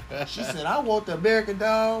me. She said, "I want the American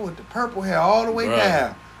Doll with the purple hair all the way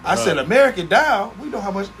down." I said, "American Doll? We know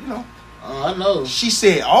how much, you know." I know. She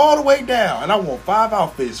said, "All the way down. And I want 5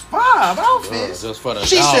 outfits." 5 outfits? Bro, just for the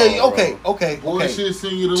she doll, said, bro. okay. Boy, she'll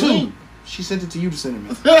send you the 2. link. She sent it to you to send it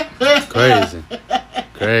me.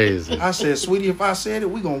 Crazy. I said, "Sweetie, if I said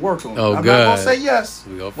it, we gonna work on it. Oh, I'm God. not gonna say yes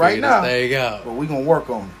We gonna right figure now, this thing out. but we gonna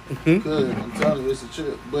work on it." Good. I'm telling you, it's a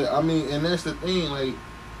trip. But I mean, and that's the thing. Like,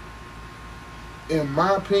 in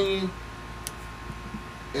my opinion,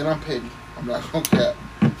 and I'm petty. I'm not gonna cap.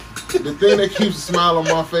 The thing that keeps a smile on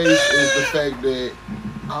my face is the fact that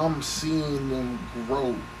I'm seeing them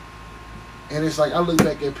grow. And it's like I look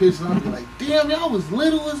back at pictures and I be like, "Damn, y'all was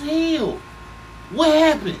little as hell. What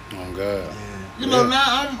happened?" Oh God. You know, now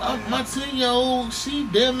I'm my 10-year-old. She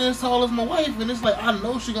damn near as tall as my wife, and it's like I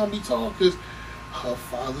know she gonna be tall because her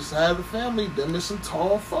father's side of the family, them is some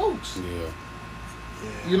tall folks. Yeah.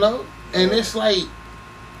 You know, and it's like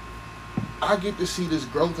I get to see this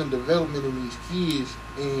growth and development in these kids,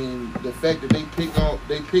 and the fact that they pick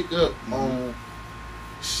up on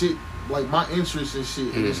shit like my interests and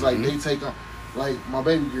shit, and it's like they take on, like my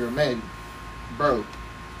baby girl Maddie, bro.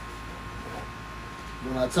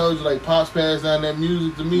 When I told you, like, Pops passed down that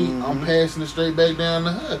music to me, I'm passing it straight back down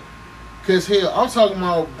to her. Because, hell, I'm talking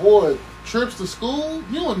about, boy, trips to school,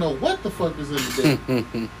 you don't know what the fuck is in the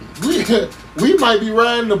day. we might be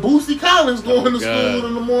riding the Boosie Collins going to school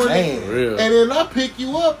in the morning. Man. Real. And then I pick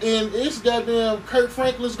you up, and it's goddamn Kirk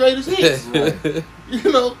Franklin's greatest hits. You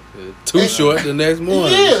know? Too short the next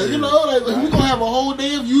morning. Yeah, you know, like we're going to have a whole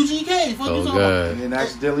day of UGK. Fuck you talking about? And then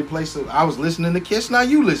accidentally placed it. I was listening to Kiss, now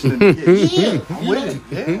you listening to Kiss. Yeah. I'm with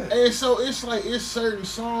it. Yeah. And so it's like, it's certain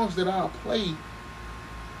songs that I'll play,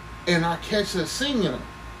 and I catch her singing them.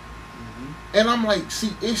 And I'm like,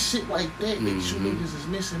 see, it's shit like that that you niggas is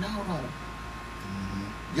missing out on.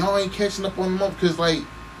 Y'all ain't catching up on them because, like,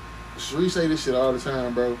 Sheree say this shit all the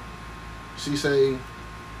time, bro. She say,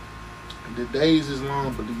 the days is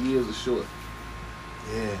long, but the years are short.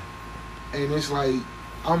 Yeah. And it's like,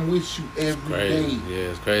 I'm with you every day.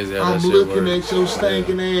 Yeah, it's crazy how I'm that shit looking work. at your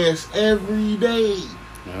stinking ass every day.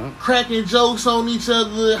 Yeah. Cracking jokes on each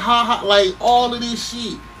other, like all of this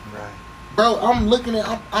shit. Right. Bro, I'm looking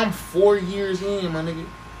at, I'm 4 years in, my nigga.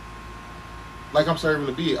 Like I'm serving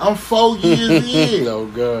the bid. I'm 4 years in. Oh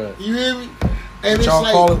God. You hear me? And it's Y'all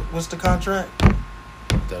like, call it, what's the contract?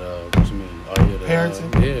 What you mean? Oh yeah, the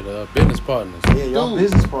Parenting? the business partners. Yeah, y'all Dude.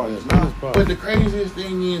 business partners. Yeah, business but partners. the craziest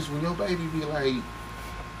thing is when your baby be like,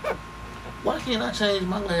 why can't I change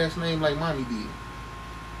my last name like mommy did?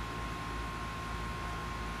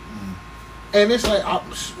 And it's like,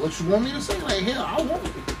 what you want me to say? Like, hell, I want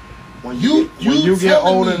it. When you get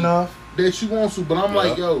old enough that you want to, but I'm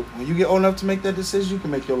like, yo. When you get old enough to make that decision, you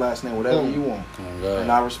can make your last name whatever you want.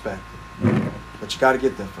 And I respect it. But you got to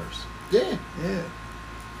get there first. Yeah. Yeah.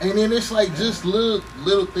 And then it's like just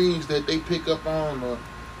little things that they pick up on, or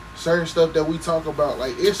certain stuff that we talk about.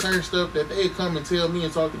 Like, it's certain stuff that they come and tell me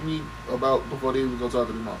and talk to me about before they even go talk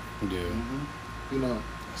to their mom. Yeah. You know,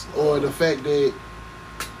 or the fact that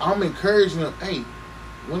I'm encouraging them, hey,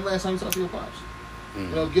 when the last time you talked to your pops? You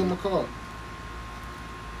know, give him a call.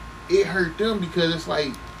 It hurt them because it's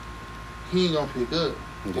like, he ain't gonna pick up.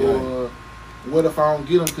 Yeah. Or what if I don't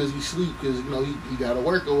get him because he sleep, because, you know, he gotta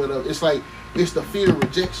work or whatever. It's like, it's the fear of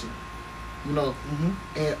rejection. You know?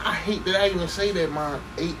 And I hate that I even say that my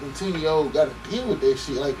 8 and 10-year-old gotta deal with that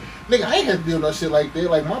shit. Like, nigga, I ain't had to deal with no shit like that.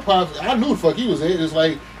 Like, my pops, I knew the fuck he was at. It's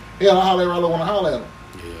like, hell, I holler at him, I wanna holler at him.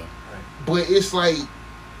 Yeah. But it's like,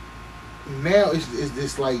 now it's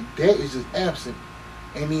just like, that is just absent.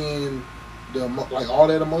 And then like all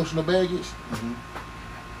that emotional baggage,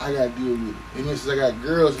 I gotta deal with it. And then since I got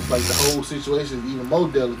girls, it's like the whole situation is even more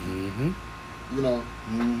delicate. You know.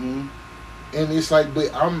 And it's like,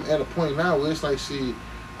 but I'm at a point now where it's like, shit,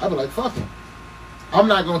 I be like, fuck them. I'm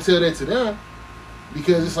not gonna tell that to them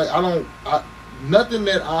because it's like nothing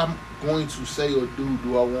that I'm going to say or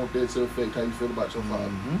do I want that to affect how you feel about your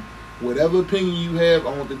father. Whatever opinion you have,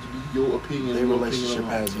 I want that to be your opinion. Their relationship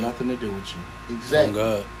has nothing to do with you. Exactly.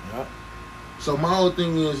 Oh God. Yep. So my whole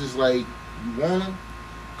thing is like, you want her?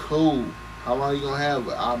 Cool. How long you gonna have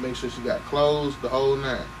her? I'll make sure she got clothes, the whole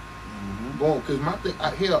nine. Boom. Because my thing,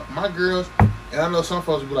 my girls, and I know some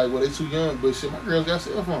folks will be like, well, they too young, but shit, my girls got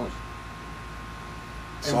cell phones.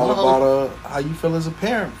 It's all about how you feel as a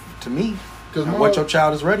parent, to me. And what your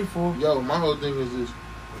child is ready for. Yo, my whole thing is this.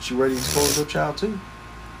 What you ready to expose your child to.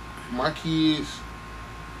 My kids,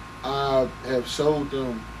 I have showed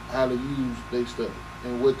them how to use their stuff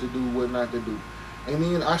and what to do, what not to do. And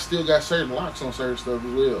then I still got certain locks on certain stuff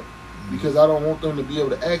as well. Because I don't want them to be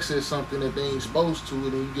able to access something that they ain't supposed to,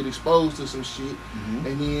 and then you get exposed to some shit,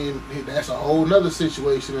 and then that's a whole nother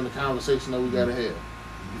situation in the conversation that we gotta have.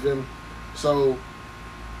 You feel me? So,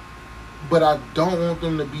 but I don't want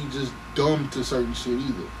them to be just dumb to certain shit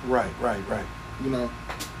either. Right. You know?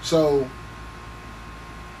 So,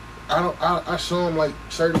 I show them like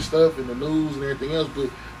certain stuff in the news and everything else, but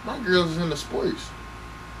my girls is into sports.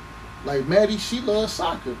 Like Maddie, she loves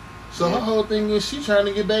soccer. So her whole thing is she trying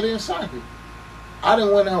to get better in soccer. I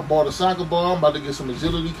done went out and bought a soccer ball. I'm about to get some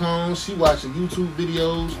agility cones. She watching YouTube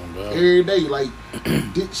videos every day. Like,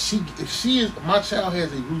 my child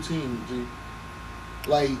has a routine, G.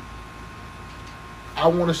 Like, I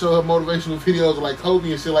want to show her motivational videos like Kobe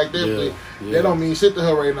and shit like that, but that don't mean shit to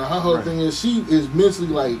her right now. Her whole thing is she is mentally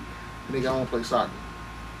like, nigga, I want to play soccer.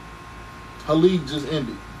 Her league just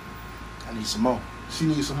ended. I need some more. She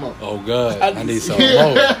needs some more. Oh God, I need some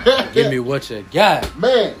more. Give me what you got,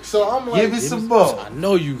 man. So I'm like, give me some more. I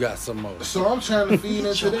know you got some more. So I'm trying to feed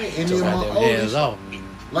into that, and then my oldest,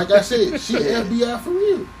 like I said, she FBI for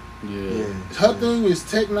real. Yeah. Her thing is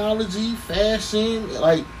technology, fashion,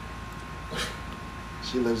 like.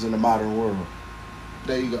 She lives in the modern world.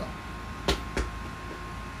 There you go.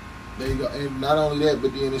 And not only that,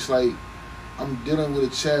 but then it's like I'm dealing with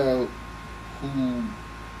a child who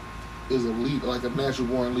is a leader, like a natural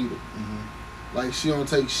born leader. Like, she don't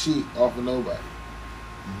take shit off of nobody.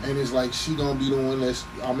 And it's like she gonna be the one that's,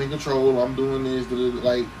 I'm in control, I'm doing this,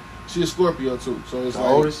 like, she a Scorpio too. So it's the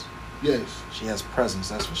like oldest? Yes. She has presence,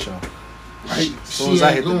 that's for sure. Like, as soon as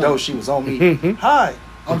I hit the door, she was on me. Hi.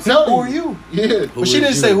 I'm telling you. Who are you? Yeah. But she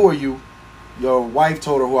didn't say, who are you? Your wife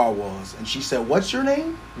told her who I was. And she said, what's your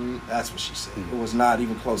name? That's what she said. It was not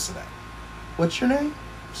even close to that. What's your name?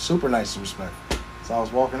 Super nice and respectful. So I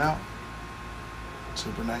was walking out.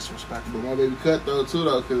 Super nice and respectful. But my baby cut though too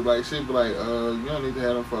though, cause like she be like, you don't need to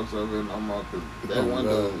have them fucks over in no more, cause that one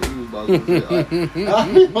though he was about to say,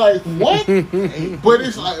 I be like, what? But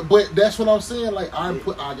it's like, but that's what I'm saying. Like I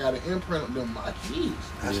got an imprint of them my kids.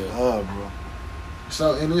 That's love, bro.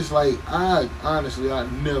 So and it's like I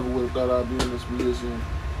never would have thought I'd be in this position.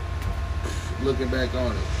 Looking back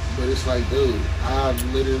on it, but it's like, dude, I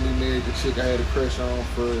literally married the chick I had a crush on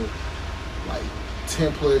for like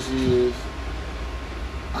 10 plus years.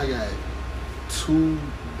 I got 2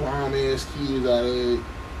 bomb ass kids out of it.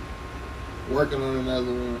 Working on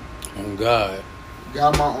another one. Oh God.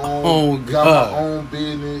 Got my own. Got my own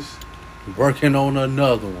business. Working on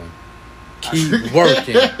another one. Keep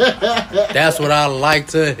working. That's what I like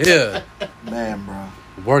to hear. Man, bro.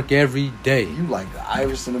 Work every day. You like the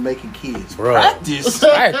Iverson of making kids, bro. Practice.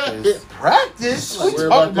 What you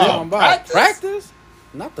talking about? Practice?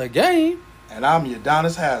 Not the game. and I'm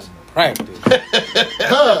Udonis Haslam. Practice.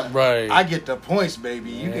 Right. I get the points,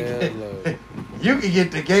 baby. You can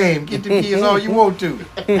get the game. Get the kids all you want to.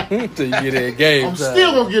 Till you get that game. I'm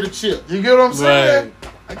still gonna get a chip. You get what I'm saying?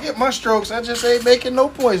 Right. I get my strokes. I just ain't making no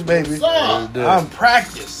points, baby. I'm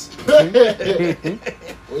practice. Well,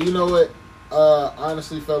 you know what?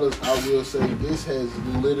 Honestly, fellas, I will say this has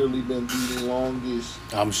literally been the longest.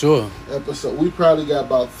 I'm sure. Episode. We probably got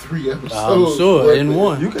about 3 episodes. I'm sure. In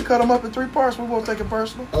one. You can cut them up in 3 parts. We won't take it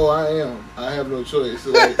personal. Oh, I am. I have no choice.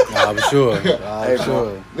 Like, I'm sure. I'm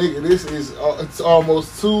sure. Nigga, this is it's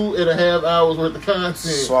almost 2.5 hours worth of content.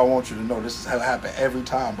 So I want you to know this is how it happens every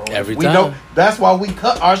time, bro. Every we time. Know, that's why we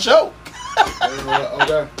cut our show.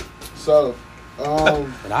 Okay. So.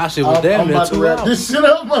 And our shit was damn near 2 hours. I'm about to wrap this shit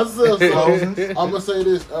up myself. So I'm gonna say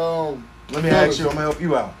this. Let me ask you. I'm gonna help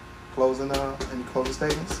you out. Closing. Any closing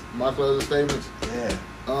statements? My closing statements. Yeah.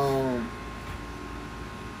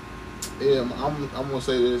 Yeah. I'm gonna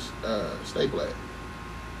say this. Stay black.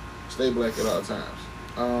 Stay black at all times.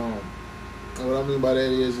 And what I mean by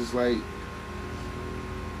that is, it's like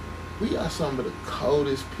we are some of the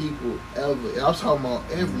coldest people ever. I'm talking about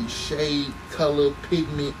every shade, color,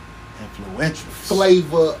 pigment. Influential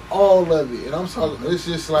flavor, all of it. And I'm talking, it's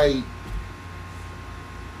just like,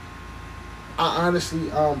 I'm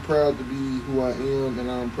proud to be who I am, and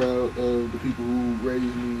I'm proud of the people who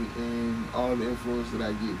raised me and all of the influence that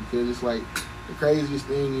I get, because it's like, the craziest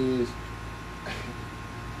thing is,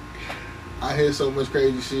 I hear so much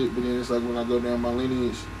crazy shit, but then it's like when I go down my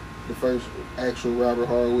lineage, the first actual Robert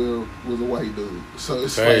Harwell was a white dude. So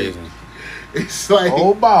it's crazy.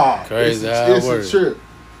 Oh, Bob. Crazy it's a trip.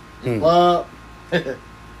 Bob, that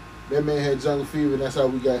man had jungle fever. That's how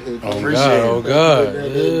we got here. Oh God!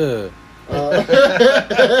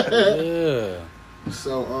 Yeah.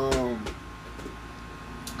 So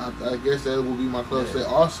I guess that will be my close set.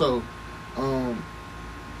 Also,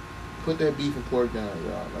 put that beef and pork down,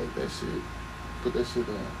 y'all. Like that shit. Put that shit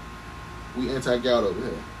down. We anti-gout over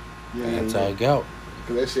here. Yeah, anti-gout.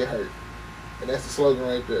 Cause that shit hurt. And that's the slogan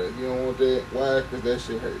right there. You don't want that. Why? Because that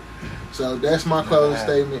shit hurt. So that's my closing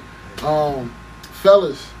statement.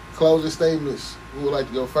 Fellas, closing statements. Who would like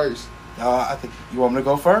to go first? I think you want me to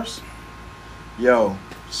go first. Yo,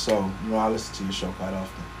 so I listen to your show quite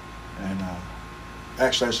often, and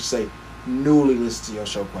actually I should say newly listen to your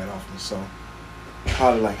show quite often. So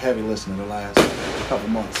probably like heavy listener the last couple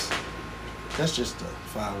months. That's just the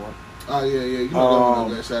firework. Oh yeah. You know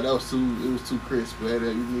that shot. It was too crisp. But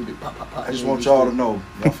you needed pop. I just want y'all to know,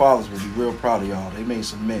 y'all fathers will be real proud of y'all. They made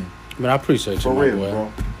some men. Man, I appreciate you, for real,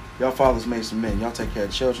 bro. Y'all fathers made some men. Y'all take care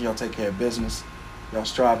of children. Y'all take care of business. Y'all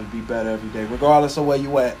strive to be better every day, regardless of where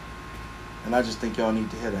you at. And I just think y'all need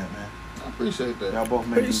to hear that, man. I appreciate that. Y'all both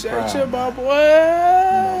made me proud. Appreciate you, my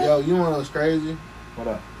boy. Yo, you know what's crazy? What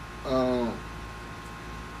up?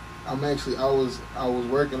 I was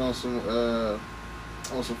working on some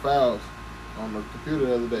files on the computer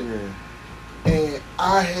the other day. Yeah. And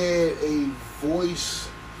I had a voice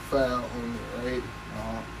file on it, right?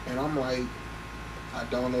 And I'm like, I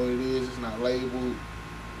don't know what it is. It's not labeled.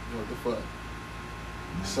 What the fuck?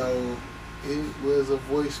 So it was a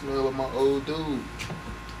voicemail of my old dude.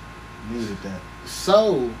 Needed that.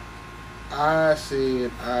 So I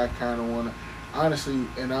said I kind of want to, honestly,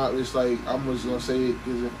 and it's like, I'm just going to say it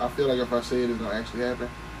because I feel like if I say it, it's going to actually happen.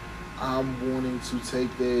 I'm wanting to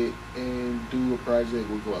take that and do a project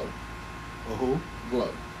with Glow. Who? Glow.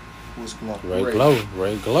 What's Glow? Ray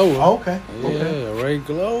Glow. Oh, okay. Yeah, okay. Ray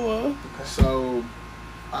Glow. Okay. So,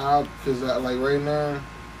 because like right now,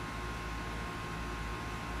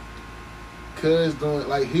 Cuz doing,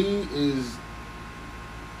 like, he is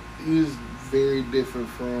very different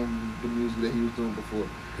from the music that he was doing before.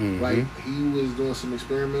 Mm-hmm. Like, he was doing some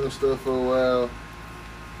experimental stuff for a while,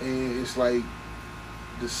 and it's like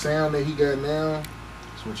the sound that he got now.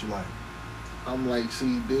 That's what you like. I'm like,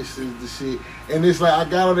 see, this is the shit, and it's like I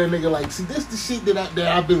got on that nigga like, see, this the shit that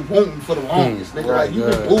I've been wanting for the longest, nigga. Right, like, you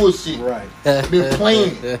been bullshit, right? Been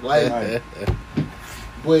playing, like. Right.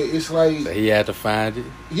 But it's like, so he had to find it.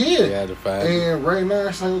 Yeah, he had to find it. And right now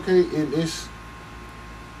it's like, okay, and it's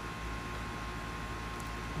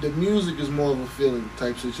the music is more of a feeling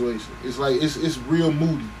type situation. It's like it's real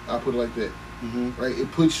moody. I put it like that. Mm-hmm. Right?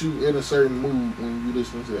 It puts you in a certain mood when you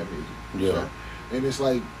listen to that music. Yeah. So, and it's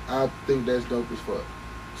like, I think that's dope as fuck.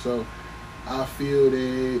 So I feel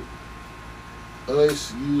that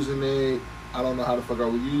us using that, I don't know how the fuck I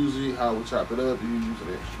would use it, how I would chop it up. You use it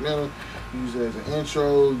as instrumental, use it as an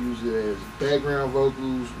intro, use it as background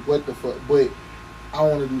vocals, what the fuck. But I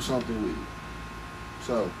want to do something with it.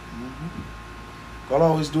 So, I'll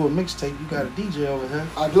always do a mixtape. You got a DJ over here.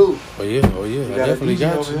 I do. Oh yeah. You I definitely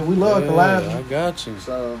got over you. here. We love collabing. I got you.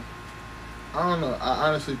 So I don't know. I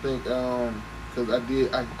honestly think because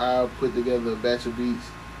I put together a batch of beats.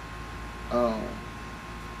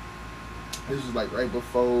 This was like right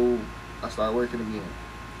before I started working again,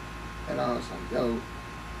 and I was like, yo.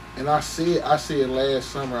 And I said last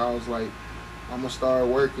summer, I was like, I'm gonna start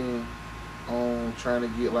working on trying to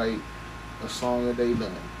get like a song a day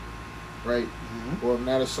done, right? Mm-hmm. Or if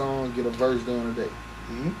not a song, get a verse done a day.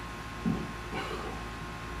 Mm-hmm.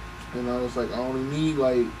 And I was like, I only need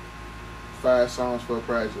like 5 songs for a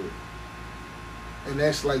project, and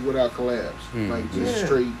that's like without collabs, like just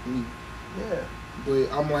straight me. Yeah.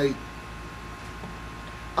 But I'm like,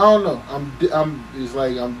 I don't know. It's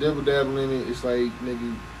like I'm dibble dabbling in it. It's like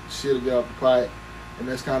nigga. Shit'll get off the pot, and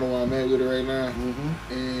that's kind of where I'm at with it right now.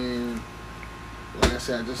 Mm-hmm. And like I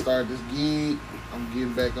said, I just started this gig. I'm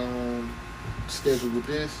getting back on schedule with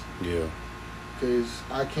this. Yeah. Cause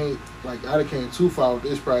I can't, like, I came too far with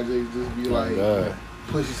this project. Just be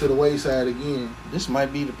push it to the wayside again. This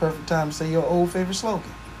might be the perfect time to say your old favorite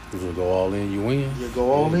slogan. You go all in, you win. You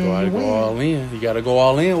go all in, you win. Go all in. You gotta go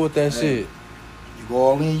all in with that shit. You go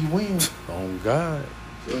all in, you win. Oh God.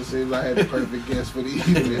 So it seems I had the perfect guest for the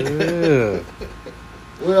evening. Yeah.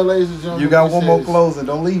 Well, ladies and gentlemen, you got one more closing.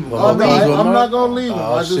 Don't leave him. Oh, no, I'm not going to leave him.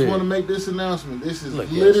 I just want to make this announcement. This has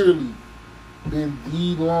literally been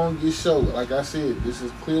the longest show. Like I said, this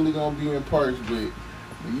is clearly going to be in parts, but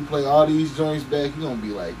when you play all these joints back, you're going to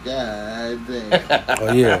be like, God damn.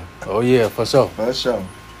 Oh, yeah, for sure. For sure.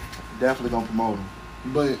 Definitely going to promote him.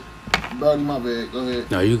 But, Brody, my bad. Go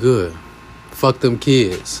ahead. No, you good. Fuck them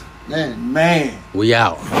kids. Man. We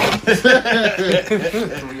out. We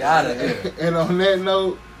out of here. And on that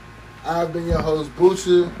note, I've been your host,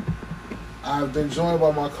 Butcher. I've been joined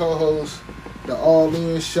by my co-host, The All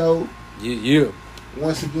In Show. Yeah.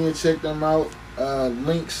 Once again, check them out.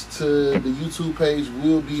 Links to the YouTube page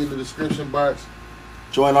will be in the description box.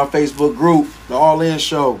 Join our Facebook group, The All In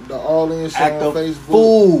Show. The All In Show Act on Facebook.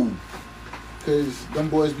 Fool. Cause them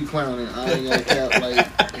boys be clowning. I ain't gonna cap. Like,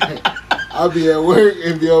 I'll be at work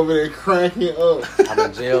and be over there cracking up. I'm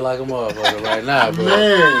in jail like a motherfucker right now, bro.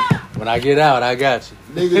 Man. When I get out, I got you.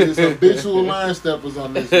 Niggas is habitual line steppers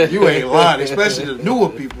on this. You ain't lying, especially the newer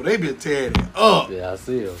people. They been tearing it up. Yeah, I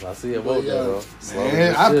see them. I see them both, bro.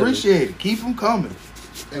 Man, I appreciate it. Keep them coming.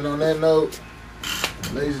 And on that note,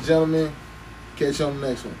 ladies and gentlemen, catch you on the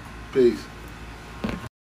next one. Peace.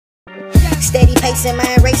 Steady pacing,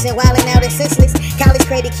 mind racing, wildin' out and senseless. College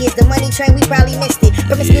credit kids, the money train, we probably missed it.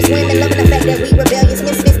 Promiscuous women, loving the fact that we rebellious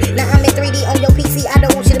misfits. Now I'm in 3D on your PC, I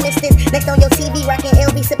don't want you to miss this. Next on your TV, rockin'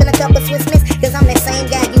 LV, sippin' a cup of Swiss Miss. Cause I'm that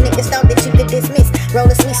same guy you niggas thought that you could dismiss.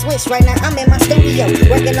 Roll a sweet switch, right now I'm in my studio.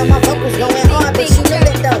 Working on my vocals, going hard, bitch, you know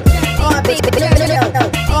it though. Hard, bitch,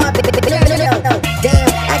 hard, bitch, damn,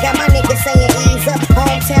 I got my niggas saying ease up.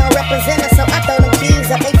 Hometown representative, so I throw them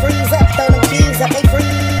keys up, they freeze up. Throw them keys up, they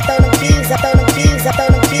freeze. Throw them keys up, throw them keys up, throw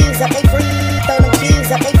them keys up, they free. Throw them keys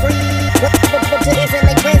up, they free. What to this in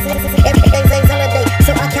they presence? Everything's holiday,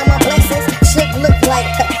 so I count my blessings. Shit look like,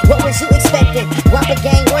 what was you expecting? Whopper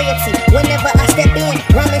gang royalty. Whenever I step in,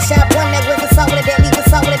 ramen shop one that was assault with a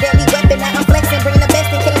deadly weapon. Now I'm flexing, bring the best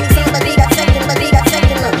in case me some Ladida second, look.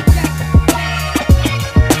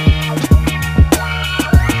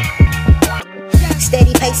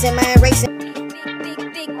 Steady pacing, mind racing.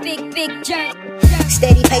 Big journey.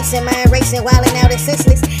 Steady pacing, mind racing, wildin' out and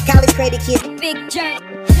senseless. College credit kids, big journey.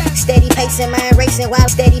 Steady pacing, mind racing,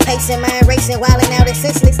 wildin' out and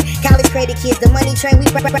senseless. College credit kids, the money train, we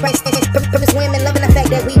promise women, loving the fact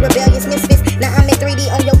that we rebellious misfits. Now I'm in 3D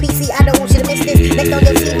on your PC, I don't want you to miss this. Next on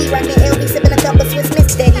your TV, rockin' LV, sippin' a cup of Swiss Miss.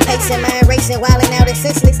 Steady pacing, mind racing, wildin' out and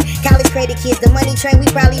senseless. College credit kids, the money train, we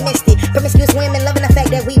probably missed it. Promiscuous women, loving the fact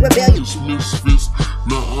that we rebellious misfits.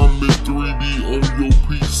 Now I'm in 3D on your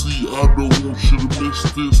PC, I don't want you to miss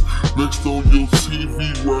this. Next on your TV,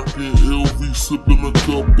 rockin' LV, sippin' a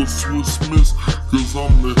cup of Swiss Miss. Cause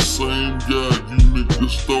I'm that same guy you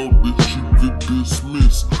niggas thought that you could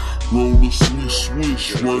dismiss. Roll a sweet switch,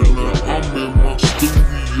 right now I'm in my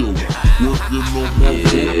studio. Working on my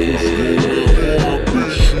vocals, going hard,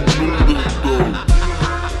 bitch, you know that though.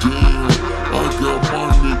 Damn, I got my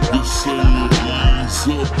niggas saying ease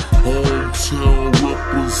up. Hometown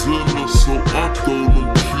representative, so I throw them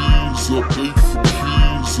keys up. They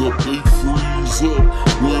freeze up.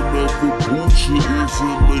 Whenever Butcher is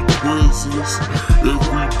in their presence,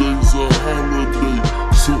 every day's a holiday,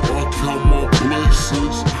 so I count my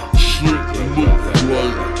blessings. Shit look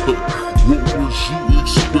like, what was you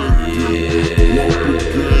expecting? Whopper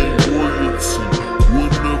gang royalty.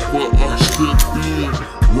 Whenever I step in,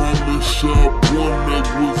 ramen shop one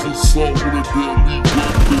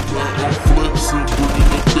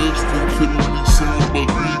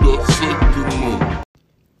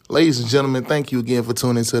ladies and gentlemen, thank you again for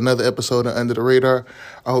tuning in to another episode of Under the Radar.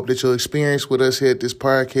 I hope that your experience with us here at this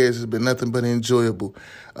podcast has been nothing but enjoyable.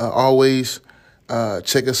 Always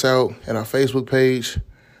check us out at our Facebook page,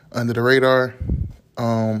 Under the Radar.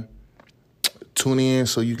 Tune in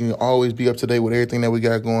so you can always be up to date with everything that we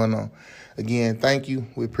got going on. Again, thank you.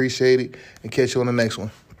 We appreciate it. And catch you on the next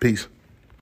one. Peace.